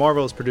This Week in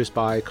Marvel is produced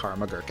by Cara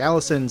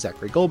McGurk-Allison,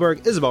 Zachary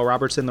Goldberg, Isabel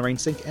Robertson, Lorraine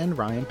Sink, and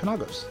Ryan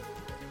Panagos.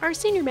 Our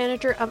Senior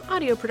Manager of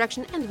Audio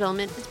Production and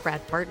Development is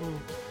Brad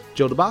Barton.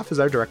 Jill DeBoff is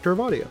our Director of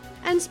Audio.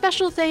 And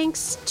special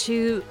thanks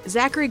to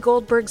Zachary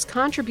Goldberg's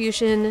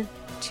contribution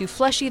to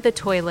Fleshy the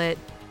Toilet.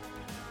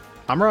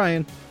 I'm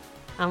Ryan.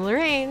 I'm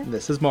Lorraine.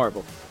 This is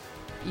Marvel.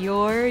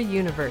 Your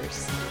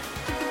universe.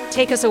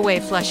 Take us away,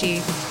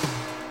 Fleshy.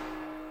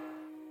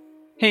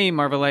 Hey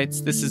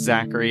Marvelites, this is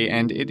Zachary,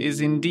 and it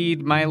is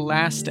indeed my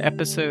last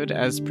episode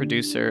as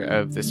producer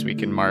of This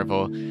Week in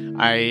Marvel.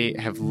 I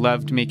have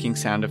loved making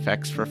sound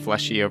effects for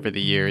Fleshy over the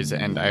years,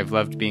 and I've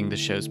loved being the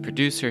show's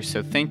producer,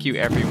 so thank you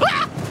everyone.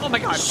 Oh my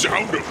god!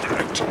 Sound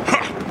effect?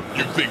 Ha!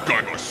 You think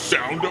I'm a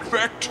sound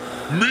effect?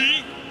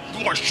 Me?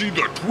 Fleshy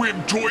the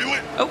Twin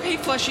Toilet? Oh hey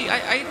Fleshy,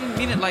 I didn't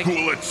mean it like...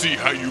 Well, let's see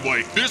how you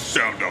like this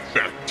sound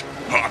effect.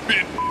 Hop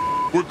in.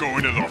 We're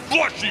going to the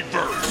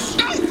Fleshy-verse.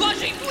 No,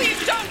 Fleshy,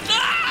 please don't!